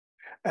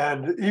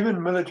 And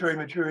even military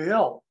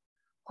materiel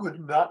could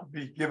not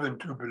be given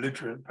to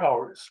belligerent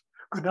powers,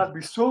 could not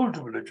be sold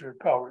to belligerent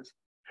powers.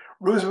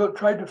 Roosevelt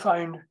tried to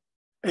find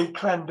a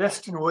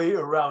clandestine way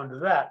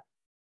around that.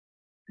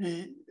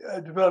 He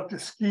developed a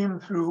scheme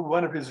through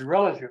one of his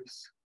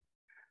relatives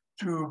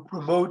to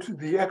promote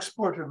the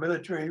export of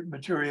military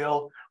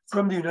materiel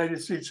from the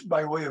United States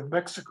by way of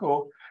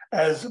Mexico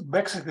as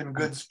Mexican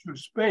goods to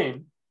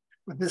Spain.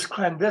 But this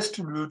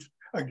clandestine route,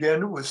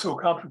 again, was so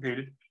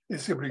complicated, it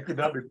simply could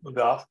not be pulled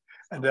off.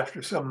 And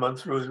after some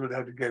months, Roosevelt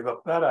had to give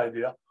up that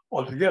idea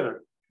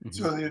altogether. Mm-hmm.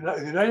 So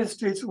the United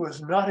States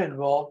was not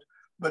involved,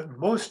 but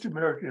most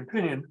American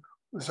opinion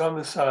was on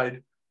the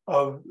side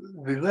of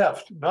the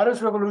left, not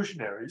as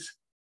revolutionaries,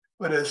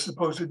 but as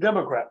supposed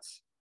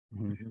Democrats.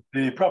 Mm-hmm.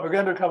 The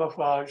propaganda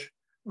camouflage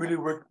really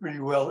worked pretty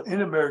well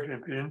in American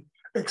opinion,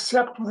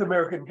 except with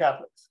American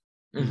Catholics.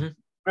 Mm-hmm.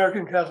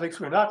 American Catholics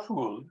were not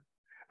fooled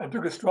and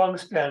took a strong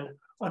stand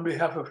on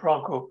behalf of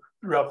Franco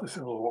throughout the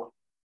Civil War.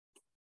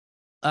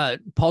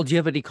 Paul, do you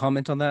have any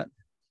comment on that?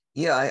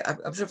 Yeah,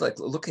 I'm sort of like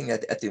looking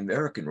at the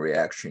American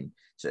reaction.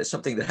 So it's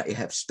something that I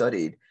have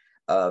studied.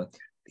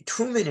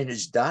 Truman in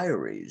his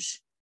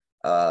diaries,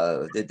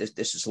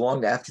 this is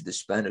long after the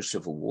Spanish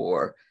Civil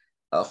War,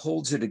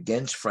 holds it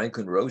against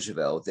Franklin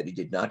Roosevelt that he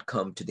did not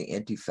come to the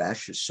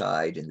anti-fascist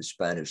side in the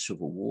Spanish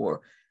Civil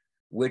War,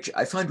 which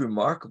I find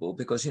remarkable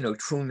because, you know,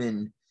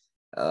 Truman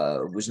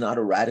was not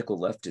a radical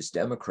leftist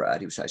Democrat.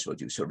 He was, I suppose,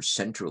 he was sort of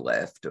center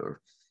left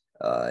or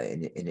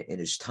in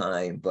his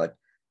time, but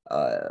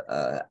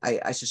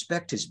I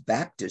suspect his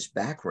Baptist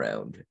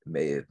background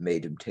may have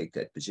made him take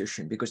that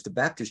position because the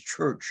Baptist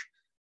Church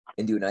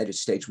in the United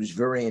States was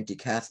very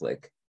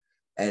anti-Catholic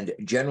and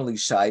generally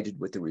sided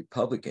with the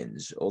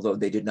Republicans, although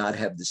they did not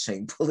have the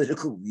same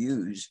political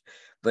views,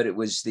 but it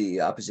was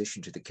the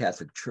opposition to the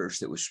Catholic Church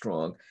that was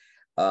strong.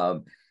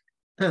 Well,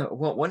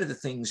 one of the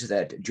things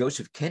that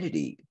Joseph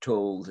Kennedy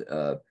told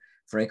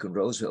Franklin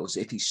Roosevelt was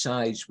if he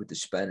sides with the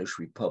Spanish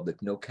Republic,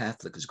 no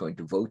Catholic is going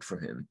to vote for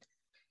him.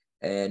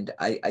 And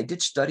I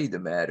did study the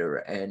matter,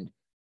 and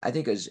I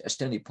think as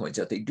Stanley points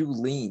out,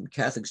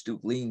 Catholics do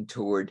lean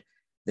toward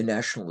the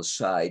nationalist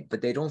side,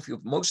 but they don't feel,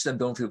 most of them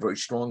don't feel very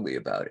strongly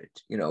about it.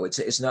 You know,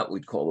 it's not what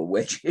we'd call a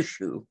wedge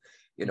issue,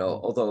 you know,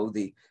 mm-hmm. Although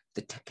the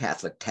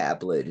Catholic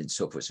Tablet and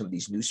so forth, some of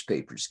these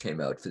newspapers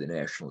came out for the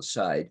nationalist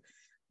side,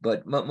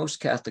 but most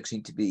Catholics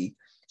seem to be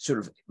sort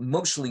of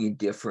mostly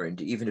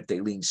indifferent, even if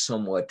they lean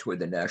somewhat toward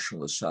the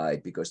nationalist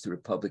side because the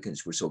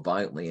Republicans were so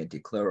violently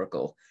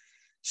anti-clerical.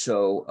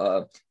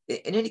 So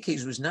in any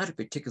case, it was not a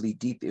particularly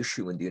deep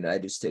issue in the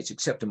United States,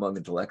 except among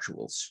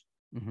intellectuals,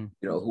 mm-hmm.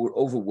 you know, who were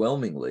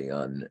overwhelmingly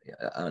on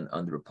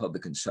the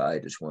Republican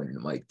side, as one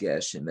might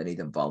guess, and many of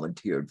them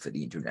volunteered for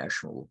the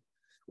international,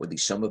 or at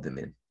least some of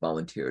them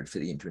volunteered for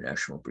the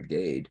International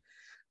Brigade.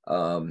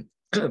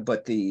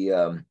 But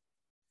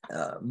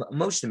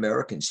most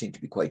Americans seem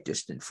to be quite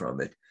distant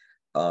from it.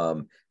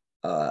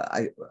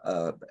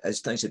 As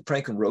Stein said,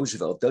 Franklin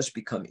Roosevelt does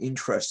become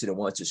interested and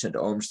wants to send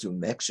arms through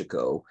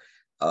Mexico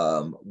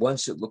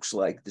once it looks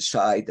like the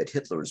side that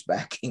Hitler is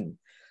backing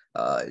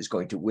is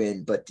going to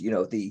win. But you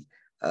know, the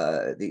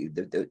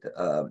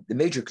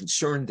major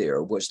concern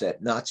there was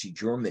that Nazi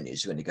Germany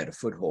is going to get a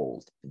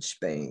foothold in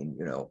Spain,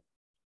 you know,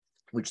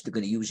 which they're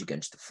going to use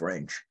against the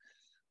French,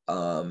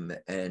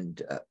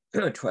 and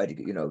try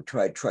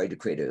to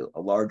create a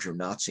larger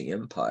Nazi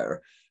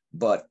empire.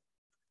 But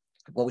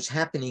what was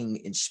happening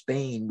in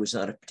Spain was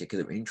not of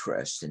particular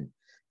interest, and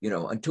you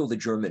know, until the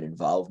German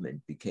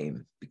involvement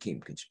became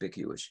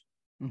conspicuous.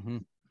 Mm-hmm.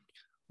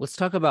 Let's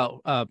talk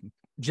about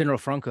General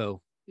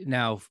Franco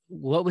now.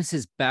 What was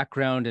his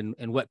background,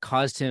 and what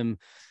caused him?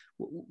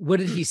 What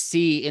did he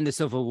see in the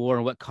Civil War,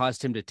 and what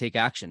caused him to take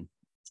action?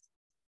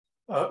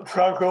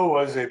 Franco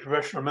was a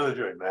professional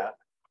military man.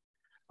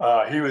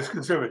 He was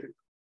conservative.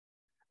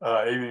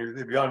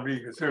 Even beyond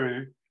being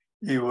conservative,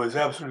 he was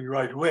absolutely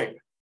right-wing.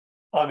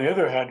 On the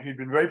other hand, he'd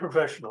been very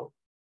professional,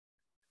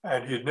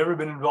 and he had never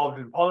been involved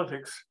in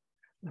politics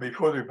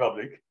before the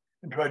Republic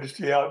and tried to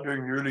stay out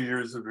during the early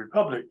years of the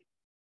Republic.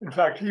 In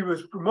fact, he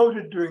was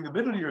promoted during the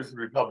middle years of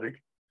the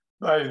Republic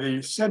by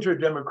the center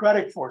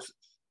Democratic forces.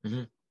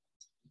 Mm-hmm.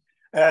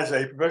 As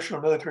a professional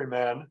military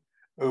man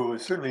who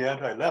was certainly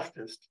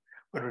anti-leftist,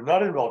 but was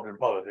not involved in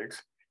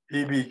politics,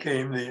 he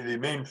became the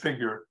main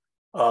figure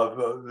of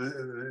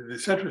the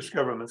centrist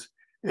governments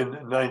in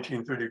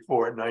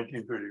 1934 and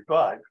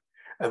 1935.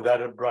 And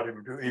that had brought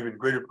him to even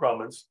greater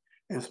prominence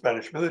in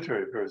Spanish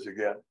military affairs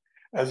again.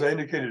 As I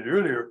indicated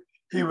earlier,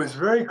 he was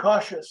very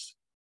cautious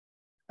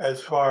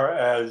as far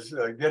as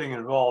getting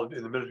involved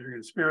in the military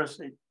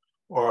conspiracy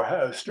or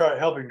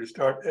helping to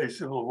start a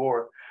civil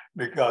war,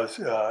 because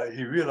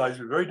he realized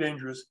it was very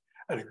dangerous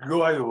and it could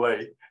go either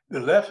way.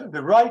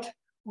 The right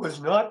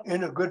was not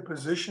in a good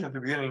position at the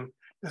beginning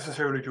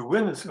necessarily to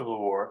win the Civil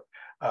War.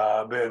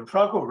 And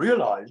Franco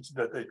realized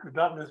that they could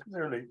not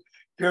necessarily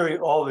carry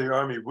all the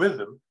army with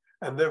them,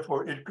 and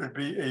therefore it could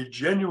be a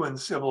genuine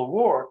civil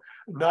war,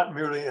 not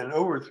merely an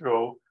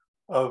overthrow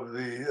of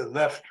the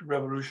left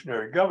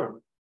revolutionary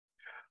government.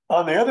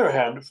 On the other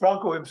hand,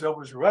 Franco himself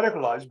was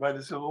radicalized by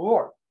the Civil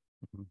War.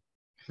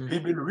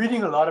 He'd been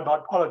reading a lot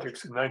about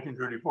politics in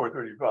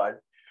 1934-35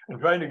 and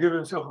trying to give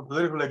himself a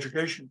political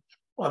education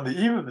on the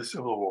eve of the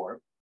Civil War.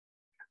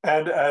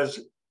 And as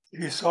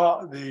he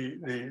saw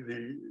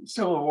the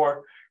Civil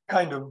War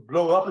kind of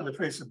blow up in the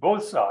face of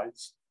both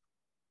sides,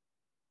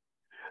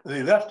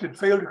 the left had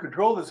failed to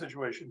control the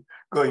situation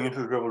going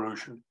into the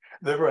revolution,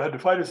 therefore had to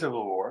fight a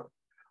civil war.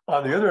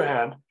 On the other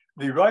hand,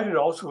 the right had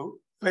also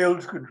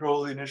failed to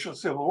control the initial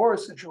Civil War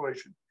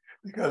situation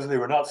because they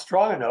were not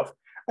strong enough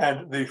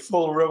and the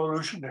full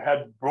revolution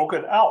had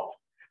broken out.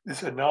 This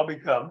had now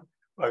become,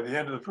 by the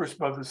end of the first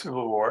month of the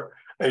Civil War,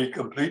 a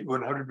complete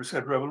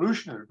 100%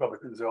 revolution in the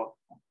Republican zone.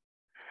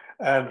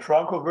 And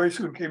Franco very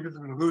soon came to the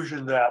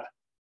conclusion that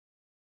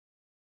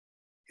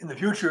in the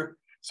future,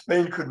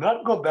 Spain could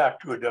not go back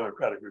to a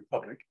democratic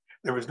republic.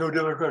 There was no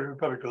democratic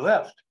republic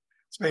left.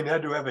 Spain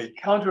had to have a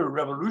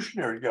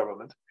counter-revolutionary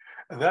government,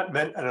 and that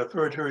meant an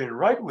authoritarian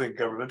right-wing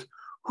government.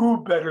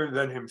 Who better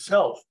than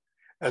himself,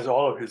 as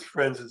all of his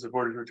friends and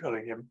supporters were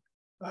telling him,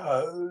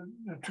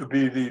 to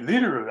be the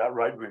leader of that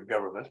right-wing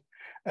government.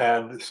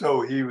 And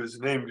so he was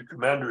named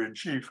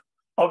commander-in-chief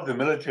of the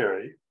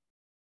military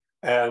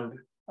and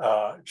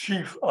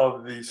chief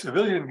of the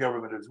civilian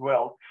government as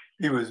well.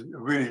 He was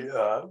really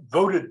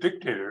voted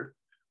dictator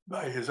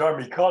by his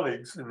army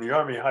colleagues in the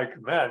Army High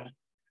Command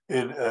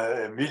in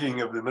a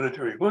meeting of the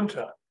military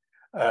junta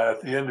at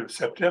the end of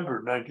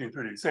September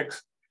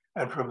 1936.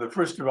 And from the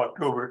 1st of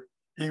October,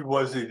 he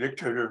was the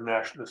dictator of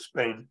nationalist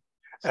Spain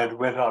and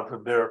went on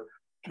from there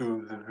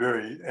to the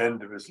very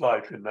end of his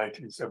life in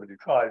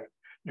 1975,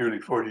 nearly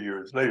 40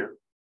 years later.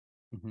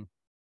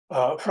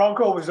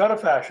 Franco was not a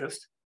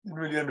fascist, didn't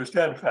really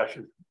understand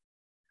fascism,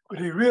 but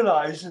he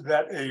realized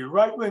that a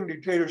right-wing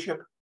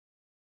dictatorship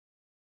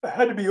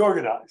had to be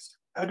organized,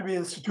 had to be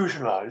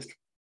institutionalized,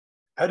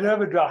 had to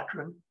have a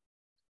doctrine,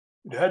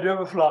 it had to have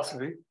a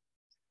philosophy,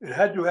 it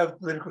had to have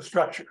political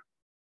structure.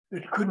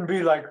 It couldn't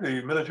be like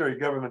the military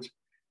governments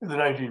in the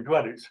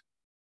 1920s.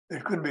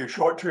 It couldn't be a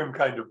short-term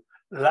kind of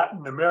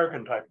Latin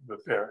American type of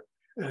affair.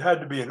 It had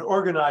to be an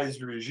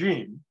organized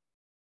regime.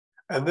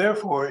 And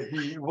therefore,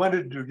 he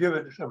wanted to give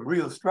it some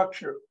real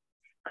structure.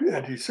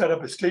 And he set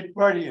up a state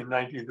party in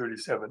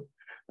 1937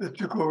 that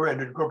took over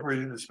and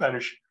incorporated the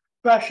Spanish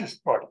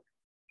Fascist Party.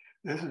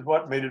 This is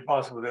what made it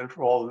possible then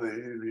for all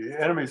the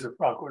enemies of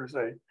Franco to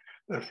say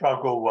that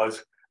Franco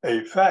was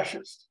a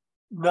fascist.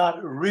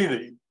 Not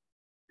really.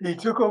 He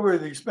took over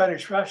the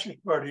Spanish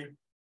Fascist Party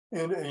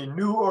in a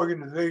new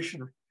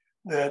organization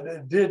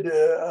that did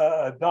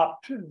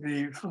adopt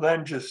the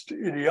Falangist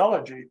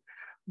ideology,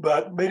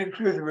 but made it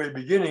clear at the very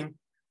beginning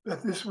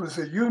that this was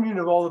a union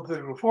of all the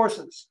political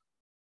forces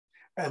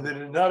and that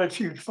it had not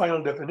achieved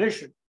final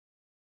definition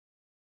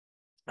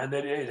and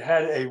that it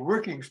had a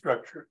working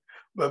structure,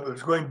 but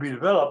was going to be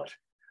developed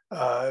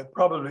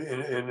probably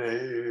in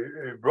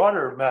a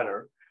broader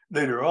manner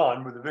later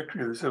on with the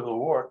victory of the Civil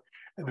War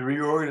and the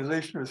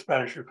reorganization of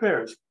Spanish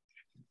affairs.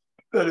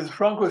 That is,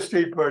 Franco's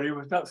state party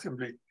was not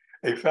simply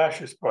a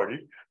fascist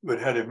party, but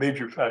had a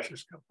major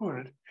fascist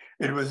component.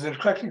 It was an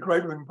eclectic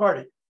right-wing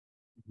party.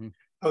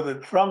 So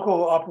that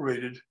Franco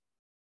operated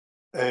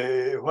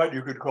what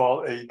you could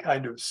call a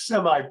kind of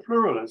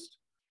semi-pluralist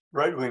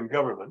right-wing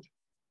government.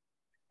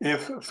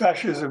 If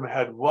fascism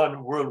had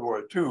won World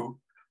War II,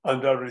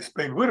 undoubtedly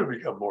Spain would have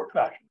become more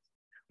fascist.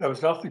 That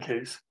was not the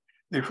case.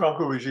 The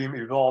Franco regime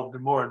evolved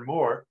more and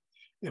more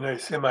in a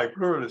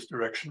semi-pluralist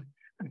direction,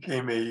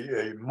 became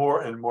a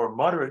more and more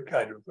moderate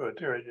kind of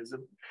authoritarianism.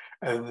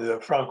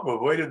 And Franco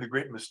avoided the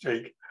great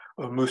mistake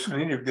of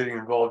Mussolini of getting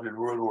involved in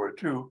World War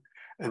II.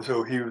 And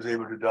so he was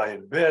able to die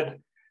in bed.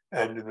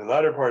 And in the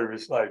latter part of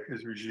his life,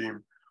 his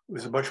regime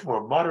was a much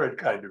more moderate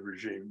kind of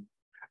regime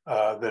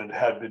than it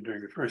had been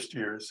during the first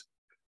years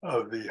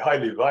of the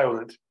highly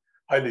violent,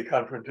 highly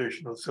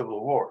confrontational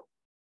Civil War.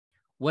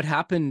 What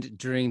happened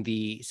during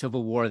the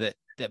Civil War that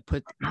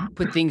put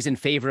things in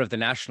favor of the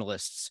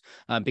nationalists?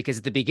 Because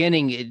at the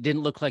beginning, it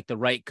didn't look like the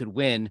right could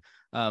win.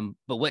 But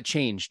what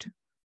changed?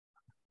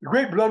 The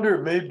great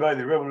blunder made by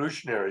the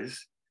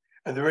revolutionaries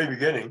at the very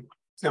beginning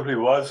simply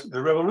was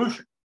the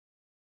revolution.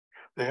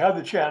 They had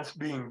the chance,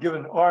 being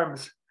given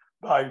arms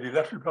by the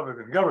left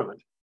Republican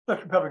government.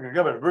 Left Republican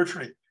government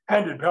virtually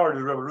handed power to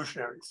the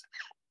revolutionaries.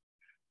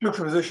 Took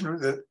the position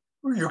that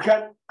you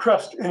can't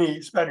trust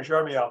any Spanish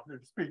army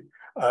outfit to speak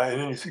in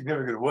any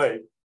significant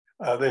way.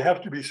 They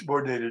have to be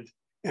subordinated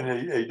in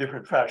a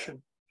different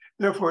fashion.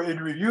 Therefore,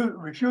 it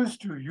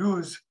refused to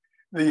use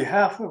the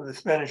half of the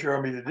Spanish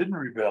army that didn't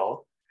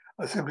rebel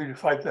simply to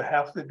fight the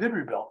half that did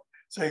rebel,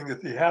 saying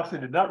that the half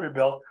that did not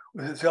rebel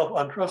was itself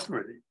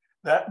untrustworthy.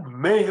 That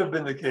may have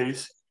been the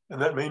case,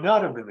 and that may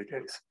not have been the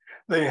case.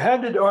 They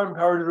handed armed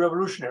power to the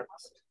revolutionaries,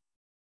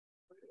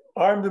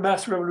 armed the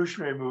mass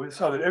revolutionary movement,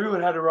 saw that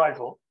everyone had a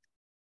rifle.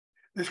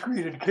 This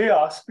created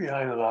chaos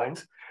behind the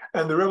lines,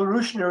 and the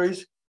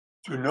revolutionaries,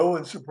 to no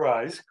one's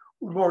surprise,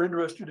 were more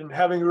interested in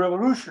having a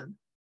revolution,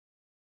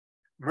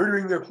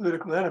 murdering their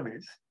political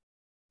enemies,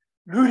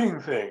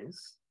 looting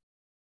things,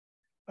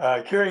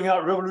 carrying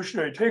out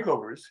revolutionary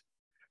takeovers,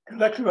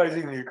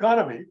 collectivizing the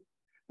economy,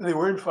 than they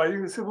were in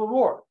fighting the Civil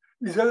War.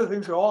 These other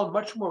things are all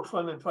much more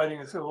fun than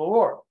fighting a civil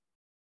war.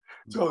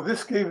 So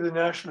this gave the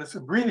nationalists a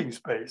breathing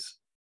space.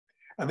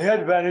 And the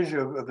advantage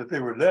of that they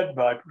were led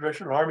by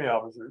professional army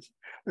officers.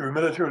 They were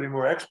militarily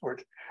more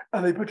expert,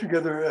 and they put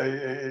together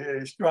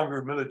a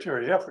stronger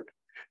military effort.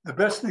 The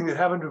best thing that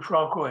happened to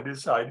Franco and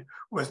his side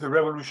was the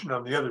revolution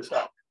on the other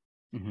side,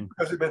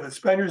 because it meant the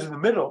Spaniards in the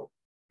middle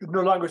could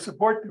no longer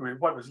support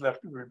what was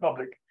left of the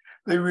Republic.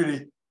 They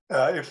really,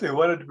 if they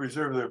wanted to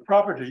preserve their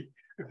property,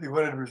 if they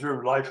wanted to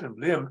preserve life and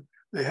limb,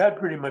 they had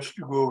pretty much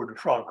to go over to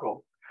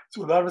Franco.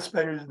 So a lot of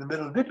Spaniards in the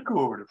middle did go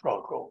over to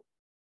Franco.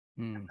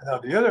 And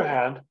on the other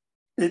hand,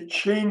 it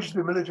changed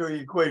the military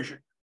equation.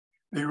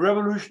 The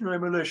revolutionary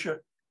militia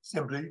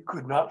simply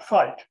could not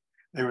fight.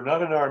 They were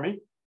not an army,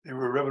 they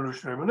were a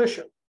revolutionary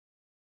militia.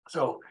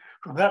 So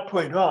from that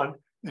point on,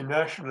 the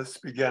nationalists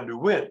began to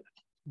win.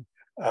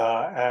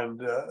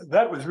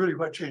 That was really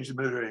what changed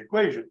the military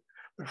equation.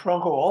 But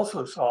Franco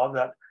also saw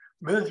that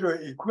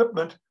military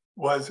equipment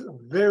was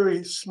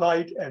very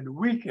slight and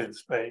weak in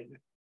Spain,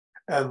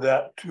 and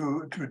that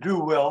to do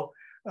well,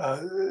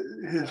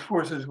 his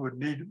forces would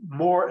need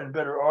more and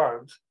better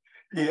arms.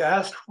 He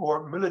asked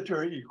for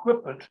military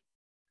equipment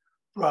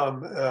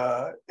from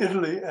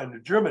Italy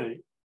and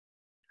Germany,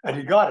 and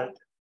he got it.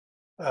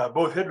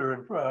 Both Hitler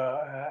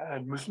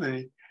and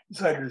Mussolini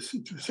decided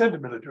to send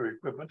him military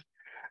equipment.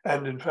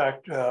 And in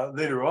fact,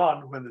 later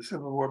on, when the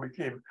Civil War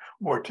became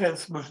more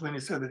tense, Mussolini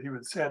said that he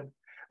would send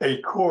a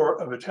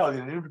corps of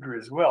Italian infantry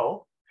as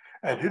well.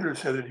 And Hitler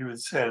said that he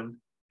would send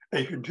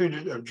a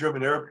contingent of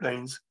German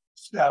airplanes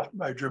staffed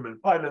by German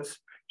pilots,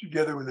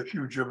 together with a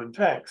few German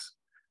tanks.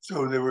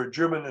 So there were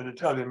German and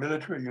Italian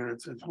military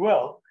units as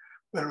well,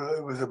 but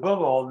it was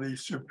above all the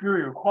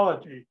superior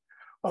quality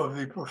of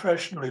the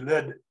professionally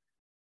led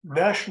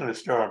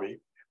nationalist army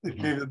that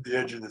gave them the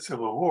edge in the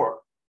Civil War.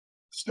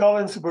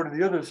 Stalin supported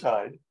the other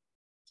side.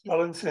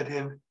 Stalin sent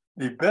in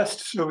the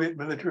best Soviet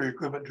military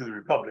equipment to the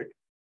Republic.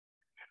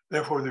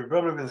 Therefore, the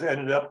Republicans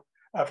ended up,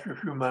 after a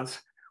few months,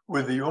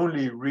 with the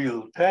only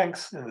real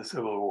tanks in the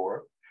Civil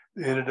War.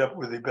 They ended up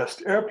with the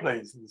best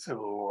airplanes in the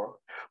Civil War.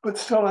 But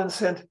Stalin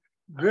sent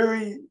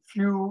very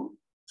few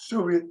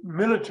Soviet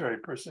military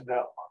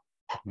personnel.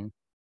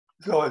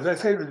 So as I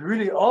say, it was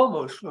really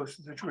almost close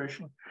to the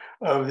situation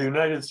of the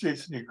United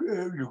States and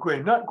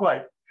Ukraine, not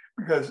quite,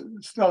 because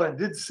Stalin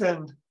did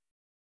send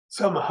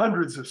some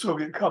hundreds of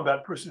Soviet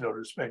combat personnel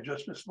to Spain,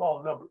 just a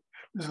small number.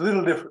 It was a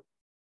little different.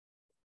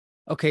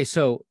 Okay,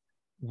 so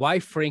why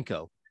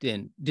Franco?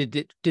 Then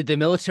did the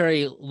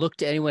military look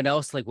to anyone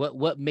else? Like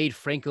what made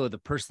Franco the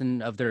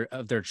person of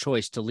their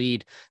choice to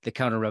lead the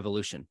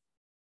counter-revolution?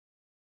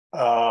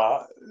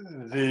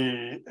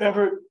 The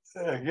effort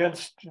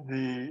against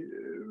the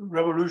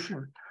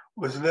revolution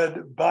was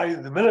led by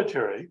the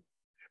military,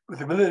 but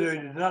the military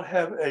did not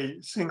have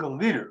a single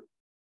leader.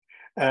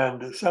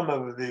 And some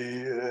of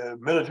the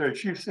military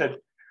chiefs said,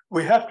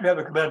 we have to have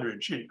a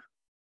commander-in-chief.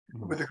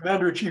 With the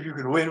commander-in-chief, you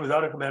can win.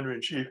 Without a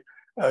commander-in-chief,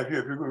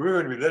 if we're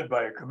going to be led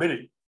by a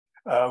committee,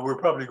 we're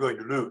probably going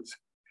to lose.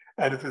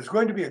 And if there's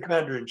going to be a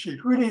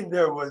commander-in-chief, really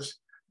there was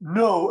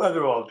no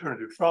other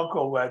alternative.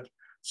 Franco had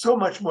so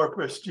much more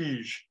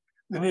prestige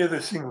than any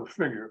other single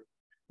figure.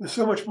 Was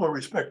so much more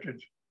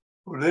respected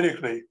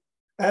politically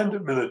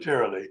and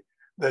militarily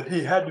that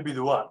he had to be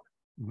the one.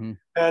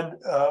 And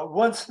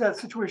once that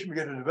situation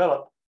began to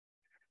develop,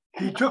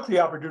 he took the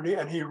opportunity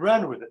and he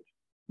ran with it.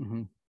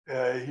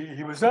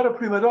 He was not a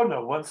prima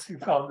donna once he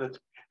found that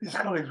his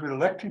colleagues would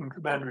elect him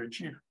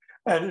commander-in-chief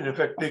and in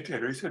effect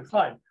dictator. He said,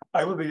 fine,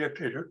 I will be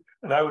dictator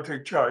and I will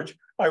take charge.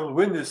 I will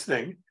win this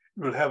thing.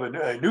 We'll have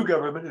a new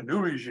government, a new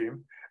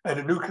regime, and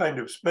a new kind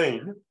of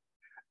Spain.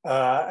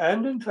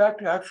 And in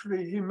fact,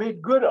 actually, he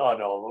made good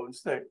on all those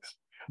things,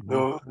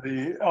 though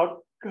the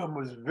outcome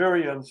was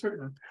very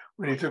uncertain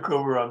when he took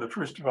over on the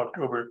 1st of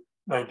October,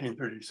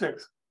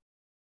 1936.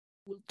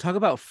 Talk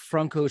about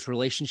Franco's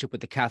relationship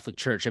with the Catholic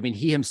Church. I mean,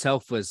 he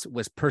himself was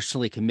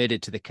personally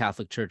committed to the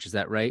Catholic Church. Is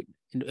that right?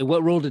 And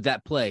what role did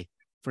that play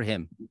for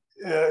him?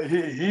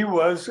 He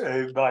was,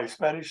 by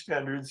Spanish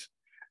standards,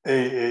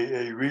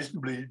 a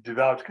reasonably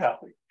devout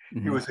Catholic.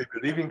 He was a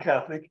believing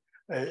Catholic,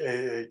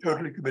 a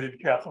totally committed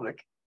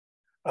Catholic.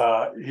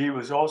 He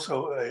was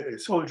also a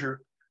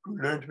soldier who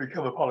learned to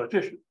become a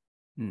politician.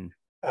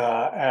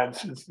 And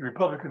since the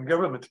Republican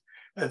government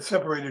had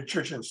separated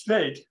church and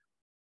state,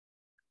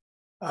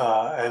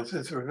 and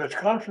since there was much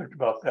conflict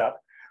about that,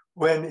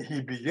 when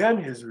he began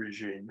his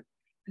regime,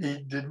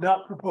 he did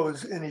not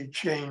propose any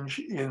change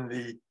in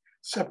the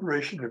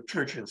separation of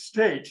church and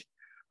state,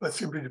 but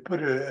simply to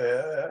put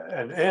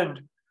an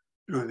end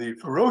to the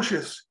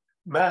ferocious,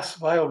 mass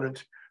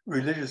violent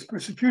religious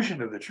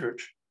persecution of the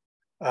church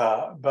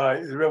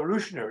by the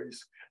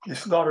revolutionaries, the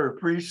slaughter of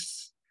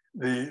priests,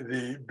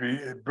 the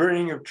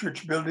burning of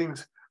church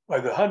buildings by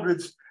the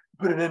hundreds,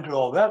 put an end to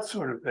all that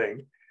sort of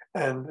thing,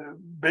 and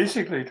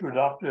basically to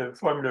adopt a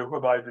formula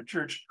whereby the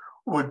church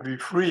would be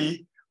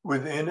free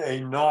within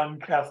a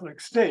non-Catholic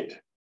state.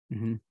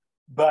 Mm-hmm.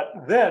 But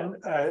then,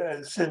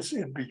 since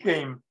it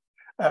became,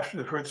 after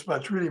the first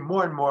months, really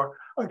more and more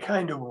a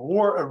kind of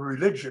war of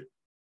religion,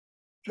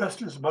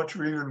 just as much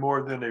or even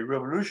more than a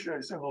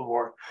revolutionary civil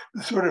war,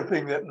 the sort of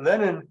thing that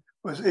Lenin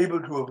was able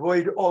to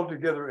avoid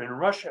altogether in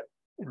Russia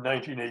in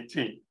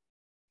 1918.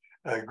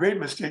 A great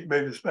mistake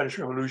made by the Spanish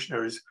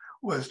revolutionaries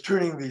was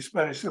turning the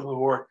Spanish Civil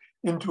War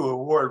into a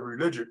war of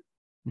religion.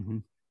 Mm-hmm.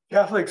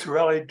 Catholics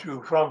rallied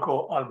to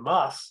Franco en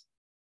masse,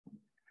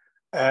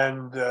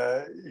 and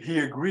he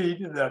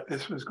agreed that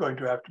this was going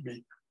to have to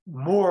be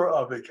more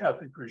of a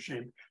Catholic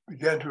regime,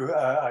 began to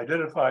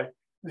identify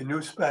the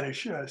new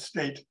Spanish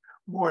state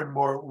more and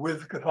more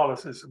with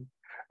Catholicism,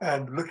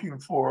 and looking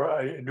for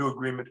a new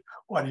agreement,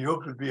 what he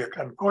hoped would be a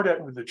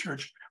concordat with the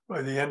church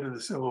by the end of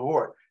the Civil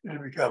War. It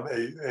had become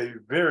a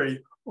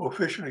very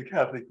officially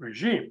Catholic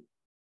regime.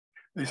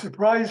 The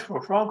surprise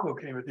for Franco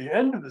came at the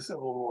end of the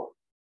Civil War.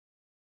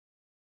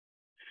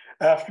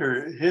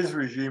 After his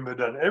regime had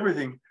done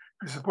everything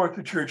to support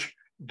the church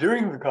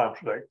during the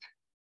conflict,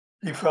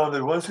 he found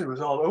that once it was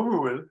all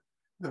over with,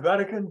 the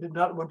Vatican did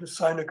not want to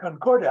sign a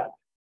concordat.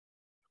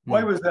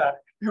 Why was that?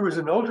 Here was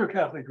an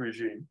ultra-Catholic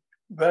regime.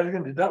 The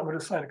Vatican did not want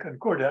to sign a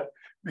concordat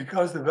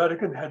because the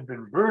Vatican had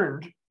been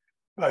burned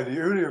by the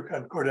earlier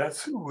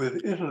concordats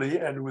with Italy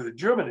and with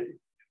Germany.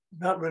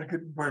 Not going to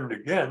get burned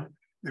again.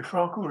 The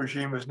Franco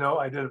regime was now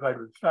identified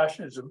with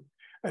fascism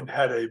and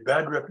had a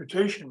bad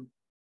reputation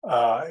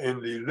in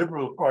the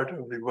liberal part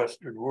of the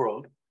Western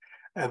world.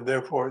 And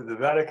therefore, the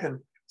Vatican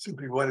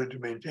simply wanted to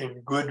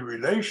maintain good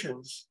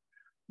relations,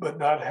 but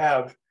not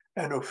have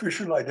an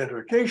official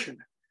identification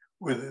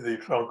with the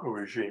Franco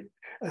regime.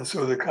 And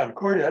so the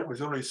Concordat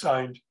was only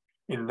signed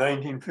in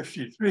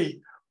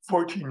 1953,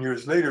 14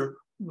 years later,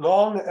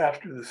 long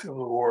after the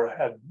Civil War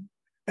had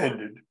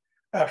ended,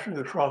 after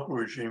the Franco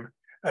regime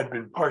had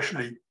been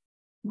partially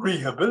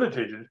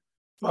rehabilitated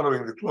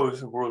following the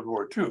close of World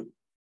War II.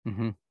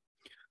 Mm-hmm.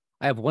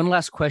 I have one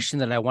last question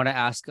that I want to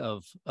ask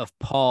of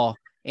Paul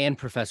and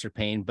Professor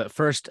Payne. But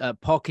first,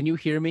 Paul, can you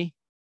hear me?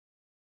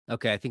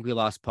 Okay, I think we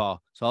lost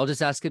Paul. So I'll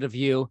just ask it of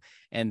you,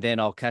 and then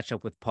I'll catch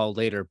up with Paul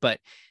later.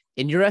 But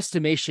in your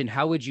estimation,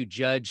 how would you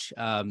judge,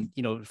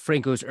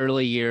 Franco's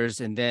early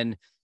years, and then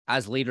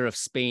as leader of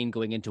Spain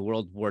going into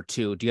World War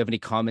II? Do you have any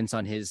comments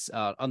on his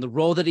on the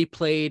role that he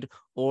played,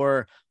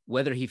 or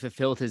whether he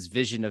fulfilled his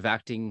vision of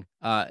acting,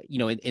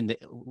 in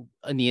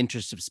the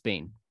interest of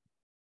Spain?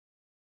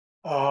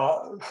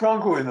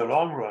 Franco, in the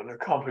long run,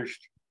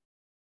 accomplished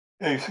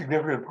a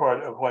significant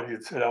part of what he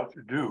had set out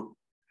to do.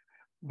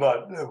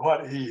 But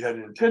what he had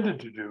intended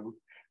to do,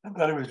 and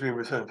that he was doing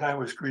for some time,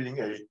 was creating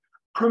a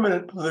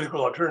permanent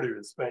political alternative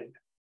in Spain.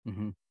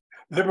 Mm-hmm.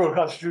 Liberal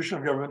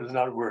constitutional government does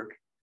not work.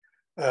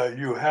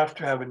 You have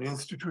to have an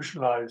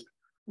institutionalized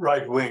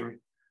right-wing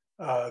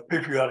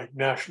patriotic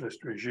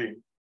nationalist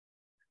regime.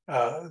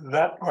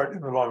 That part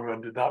in the long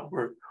run did not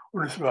work,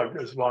 only survived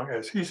as long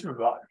as he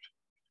survived.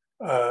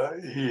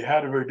 He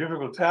had a very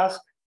difficult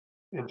task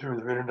in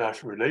terms of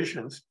international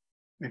relations,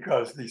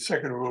 because the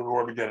Second World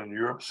War began in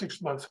Europe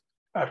 6 months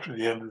after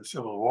the end of the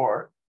Civil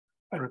War.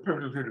 And it was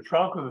perfectly clear to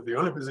Franco that the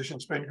only position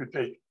Spain could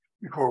take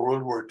before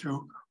World War II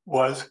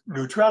was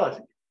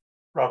neutrality.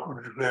 Franco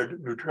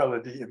declared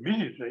neutrality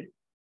immediately.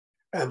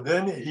 And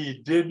then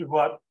he did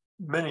what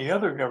many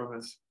other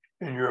governments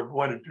in Europe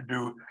wanted to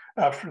do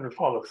after the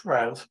fall of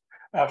France.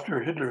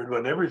 After Hitler had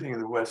won everything in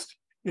the West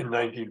in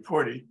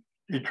 1940,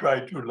 he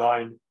tried to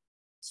line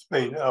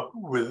Spain up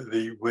with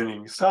the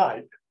winning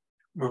side,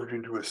 moved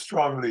into a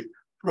strongly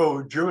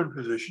pro-German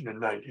position in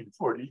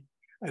 1940,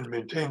 and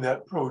maintained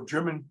that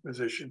pro-German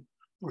position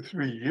for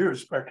 3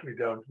 years, practically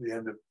down to the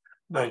end of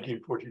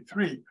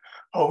 1943.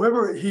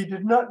 However, he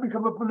did not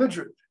become a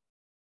belligerent.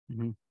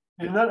 Mm-hmm.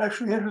 He did not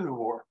actually enter the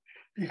war.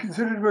 He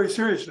considered it very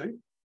seriously,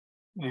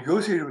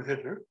 negotiated with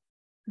Hitler.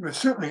 He was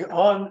certainly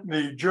on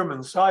the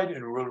German side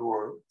in World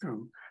War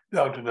II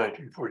down to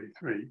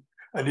 1943,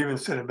 and even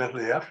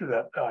sentimentally after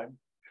that time.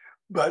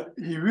 But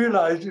he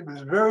realized it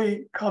was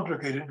very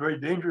complicated, very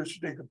dangerous to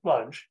take the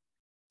plunge.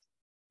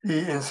 He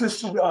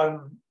insisted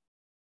on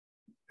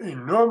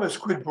enormous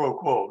quid pro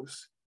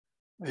quos,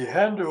 the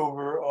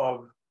handover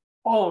of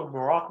all of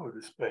Morocco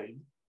to Spain,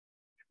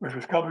 which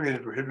was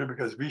complicated for Hitler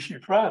because Vichy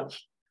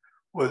France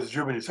was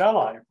Germany's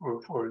ally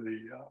for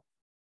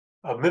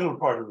the middle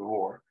part of the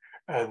war.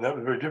 And that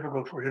was very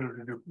difficult for Hitler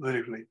to do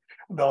politically.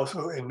 And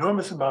also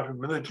enormous amount of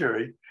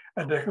military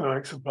and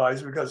economic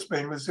supplies, because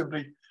Spain was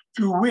simply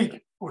too weak,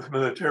 both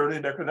militarily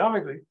and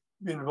economically,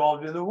 to be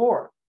involved in the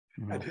war.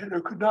 Mm-hmm. And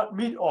Hitler could not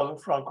meet all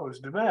of Franco's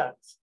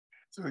demands.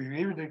 So you can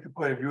even take the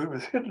point of view, it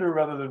was Hitler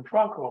rather than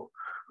Franco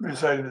who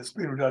decided that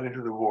Spain would not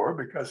enter the war,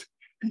 because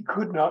he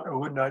could not or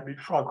would not meet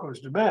Franco's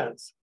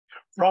demands.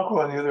 Franco,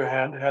 on the other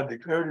hand, had the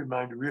clarity of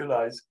mind to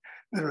realize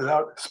that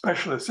without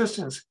special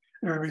assistance,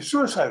 it would be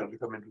suicidal to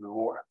come into the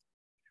war.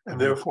 And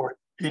therefore,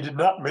 he did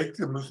not make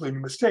the Mussolini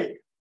mistake.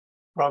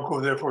 Franco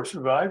therefore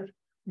survived,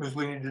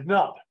 Mussolini did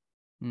not.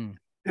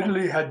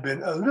 Italy had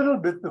been a little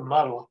bit the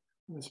model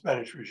in the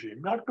Spanish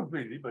regime, not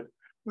completely, but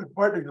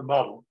partly the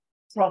model.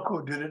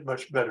 Franco did it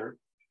much better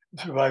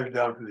and survived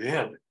down to the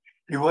end.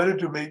 He wanted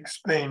to make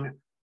Spain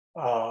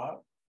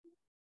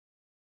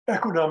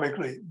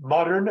economically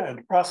modern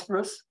and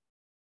prosperous.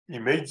 He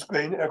made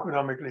Spain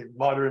economically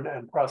modern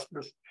and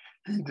prosperous.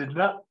 He did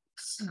not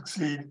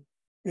succeed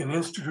in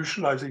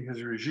institutionalizing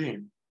his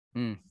regime,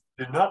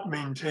 did not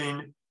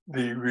maintain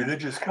the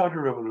religious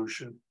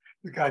counter-revolution,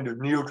 the kind of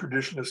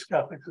neo-traditionalist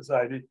Catholic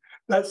society.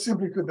 That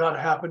simply could not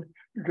happen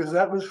because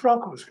that was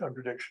Franco's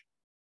contradiction.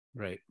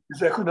 Right.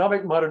 His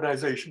economic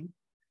modernization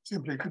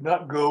simply could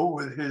not go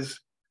with his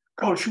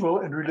cultural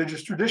and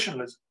religious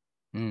traditionalism.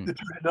 The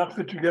two did not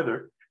fit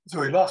together.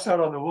 So he lost out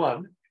on the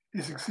one.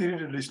 He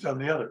succeeded at least on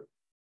the other.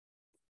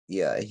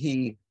 Yeah,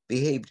 he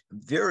behaved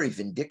very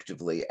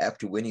vindictively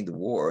after winning the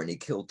war, and he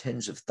killed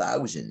tens of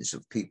thousands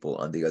of people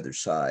on the other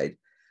side,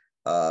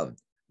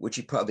 which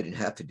he probably didn't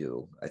have to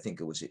do. I think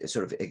it was a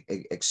sort of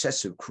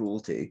excessive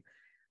cruelty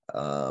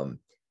or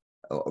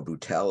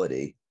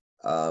brutality.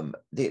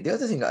 The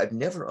other thing I've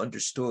never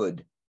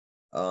understood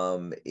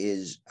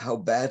is how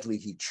badly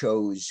he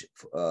chose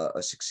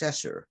a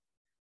successor.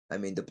 I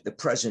mean, the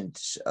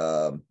present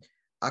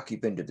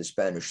occupant of the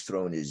Spanish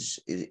throne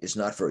is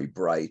not very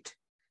bright.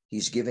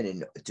 He's given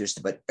in just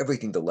about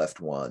everything the left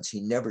wants. He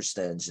never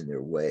stands in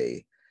their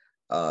way.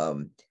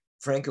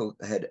 Franco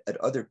had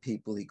other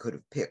people he could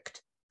have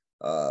picked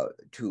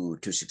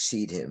to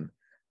succeed him.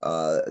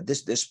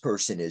 This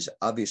person is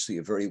obviously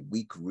a very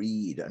weak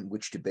reed on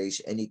which to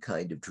base any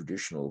kind of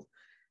traditional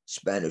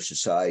Spanish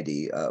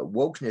society.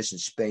 Wokeness in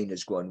Spain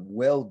has gone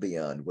well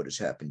beyond what has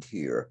happened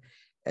here.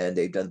 And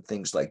they've done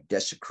things like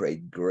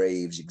desecrate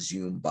graves,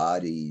 exhume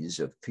bodies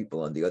of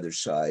people on the other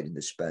side in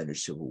the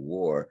Spanish Civil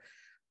War.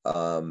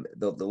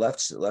 The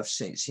left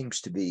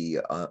seems to be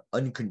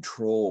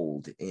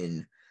uncontrolled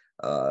in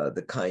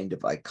the kind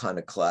of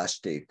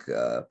iconoclastic,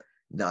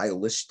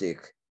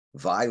 nihilistic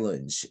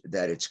violence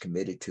that it's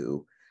committed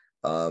to.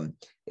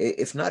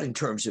 If not in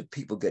terms of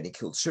people getting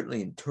killed,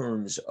 certainly in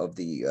terms of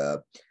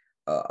the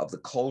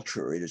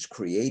culture it has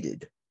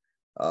created.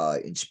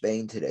 In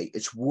Spain today,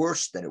 it's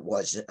worse than it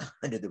was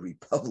under the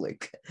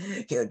Republic.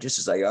 Just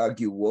as I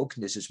argue,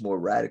 wokeness is more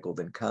radical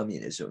than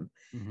communism,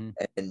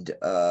 and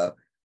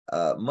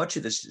much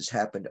of this has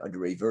happened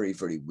under a very,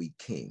 very weak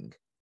king.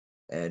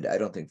 And I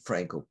don't think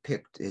Franco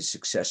picked his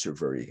successor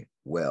very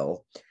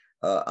well.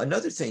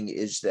 Another thing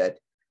is that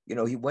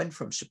he went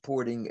from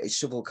supporting a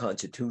civil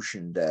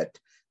constitution that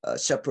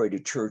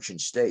separated church and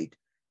state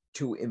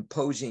to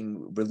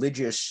imposing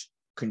religious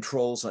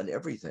controls on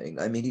everything.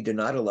 I mean, he did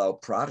not allow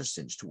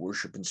Protestants to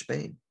worship in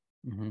Spain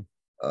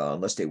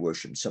unless they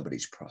worshiped in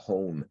somebody's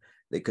home.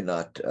 They could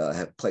not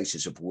have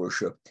places of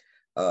worship.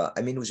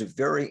 I mean, it was a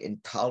very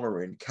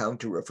intolerant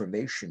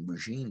counter-Reformation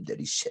regime that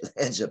he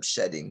ends up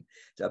setting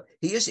up.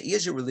 He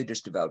is a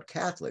religious devout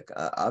Catholic,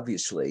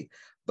 obviously,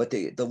 but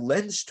the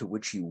lens to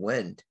which he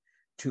went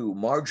to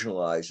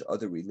marginalize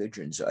other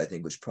religions, I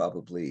think, was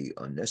probably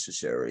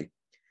unnecessary.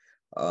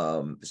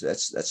 So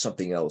that's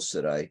something else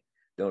that I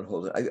don't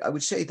hold. I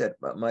would say that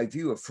my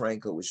view of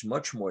Franco is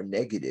much more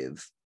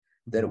negative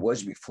than it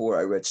was before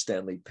I read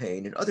Stanley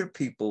Payne and other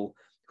people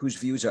whose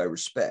views I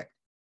respect.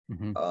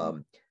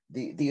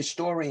 The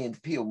historian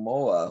Pio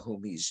Moa,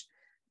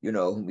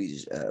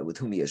 with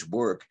whom he has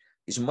worked,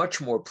 is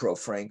much more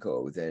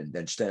pro-Franco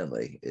than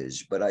Stanley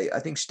is. But I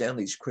think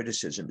Stanley's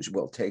criticism is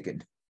well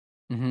taken.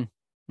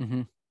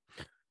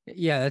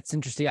 Yeah, that's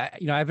interesting. I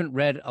haven't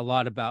read a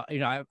lot about.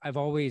 I've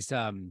always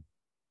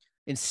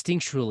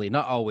instinctually,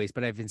 not always,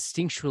 but I've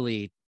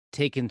instinctually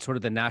taken sort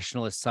of the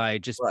nationalist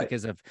side just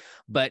because of.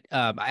 But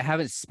I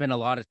haven't spent a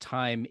lot of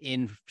time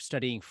in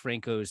studying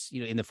Franco's,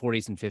 in the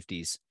 40s and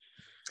 50s.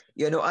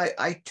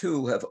 I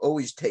too have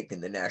always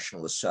taken the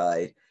nationalist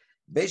side,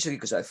 basically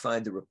because I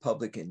find the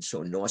Republicans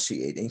so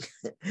nauseating,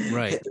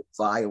 right?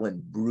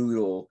 Violent,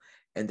 brutal,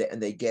 and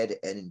they get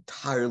an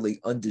entirely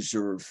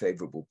undeserved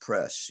favorable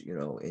press,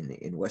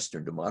 in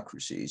Western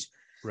democracies.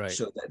 Right.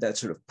 So that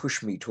sort of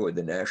pushed me toward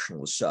the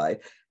nationalist side.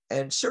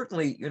 And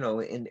certainly,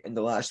 in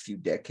the last few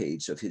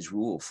decades of his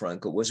rule,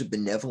 Franco was a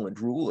benevolent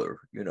ruler,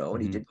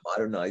 and he did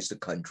modernize the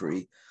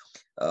country.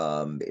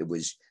 It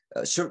was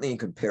certainly in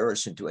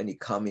comparison to any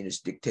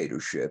communist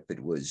dictatorship, it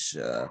was,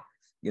 a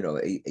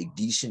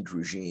decent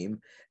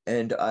regime.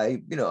 And I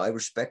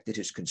respected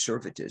his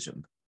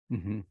conservatism.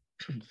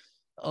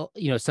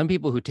 Some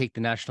people who take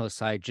the nationalist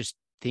side just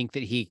think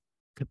that he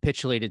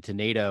capitulated to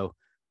NATO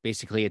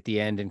basically at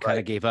the end and kind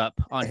of gave up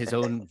on his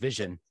own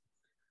vision.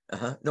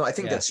 No, I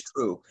think that's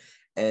true.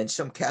 And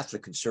some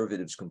Catholic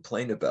conservatives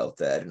complain about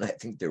that. And I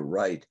think they're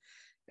right.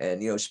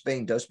 And,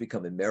 Spain does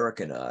become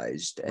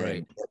Americanized,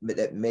 and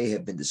that may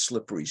have been the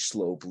slippery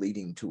slope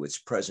leading to its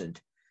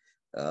present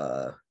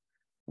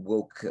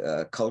woke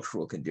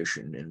cultural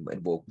condition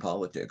and woke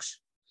politics.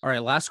 All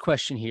right, last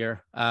question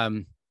here.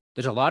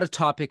 There's a lot of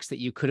topics that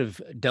you could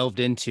have delved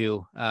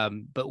into,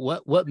 but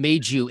what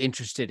made you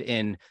interested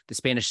in the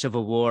Spanish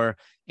Civil War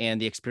and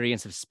the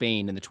experience of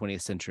Spain in the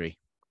 20th century?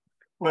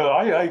 Well,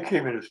 I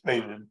came into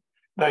Spain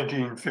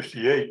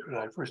 1958 when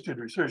I first did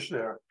research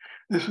there.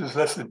 This was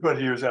less than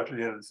 20 years after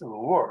the end of the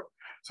Civil War.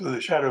 So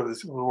the shadow of the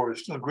Civil War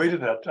was still great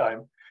at that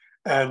time.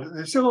 And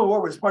the Civil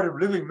War was part of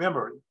living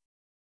memory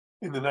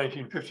in the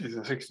 1950s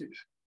and 60s.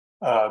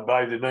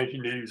 By the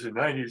 1980s and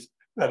 90s,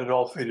 that had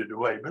all faded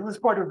away, but it was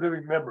part of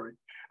living memory,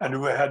 and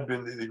it had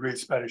been the great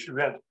Spanish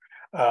event.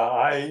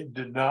 I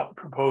did not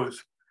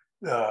propose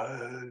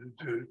to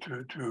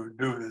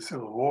do the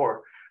Civil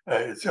War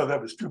itself.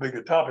 That was too big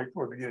a topic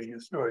for a beginning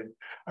historian.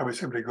 I was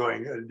simply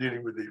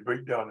dealing with the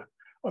breakdown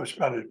of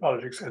Spanish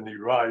politics and the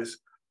rise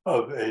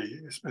of a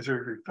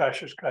specifically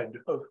fascist kind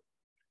of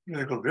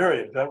political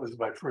variant. That was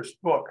my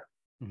first book.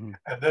 Mm-hmm.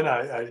 And then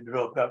I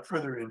developed that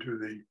further into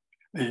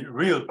the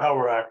real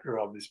power actor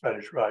of the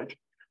Spanish right,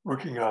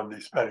 working on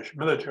the Spanish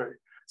military.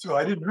 So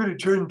I didn't really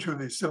turn to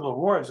the Civil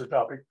War as a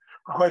topic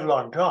for quite a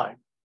long time.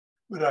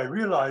 But I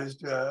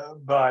realized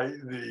by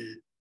the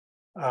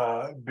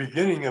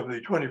beginning of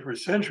the 21st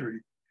century,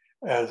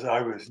 as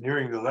I was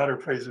nearing the latter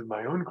phase of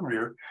my own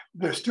career,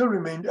 there still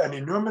remained an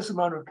enormous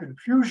amount of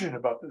confusion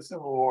about the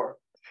Civil War.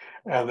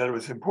 And that it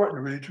was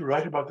important really to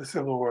write about the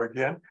Civil War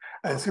again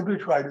and simply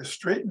try to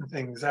straighten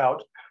things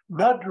out,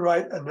 not to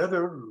write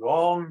another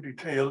long,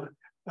 detailed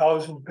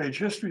 1,000-page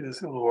history of the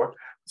Civil War,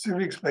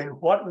 simply explain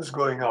what was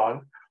going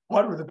on,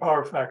 what were the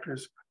power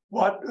factors,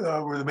 what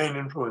were the main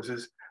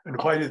influences, and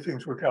why did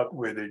things work out the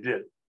way they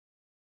did.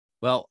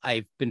 Well,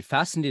 I've been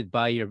fascinated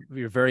by your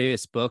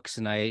various books,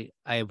 and I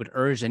would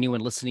urge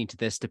anyone listening to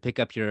this to pick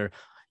up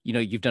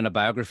you've done a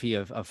biography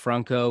of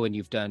Franco, and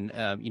you've done,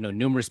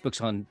 numerous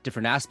books on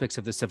different aspects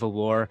of the Civil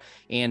War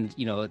and,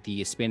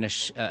 the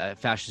Spanish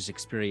fascist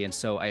experience.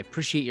 So I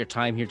appreciate your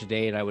time here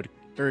today, and I would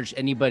urge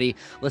anybody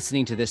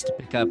listening to this to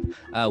pick up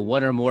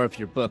one or more of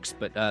your books.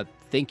 But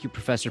thank you,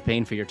 Professor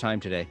Payne, for your time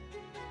today.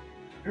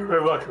 You're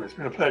very welcome. It's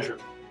been a pleasure.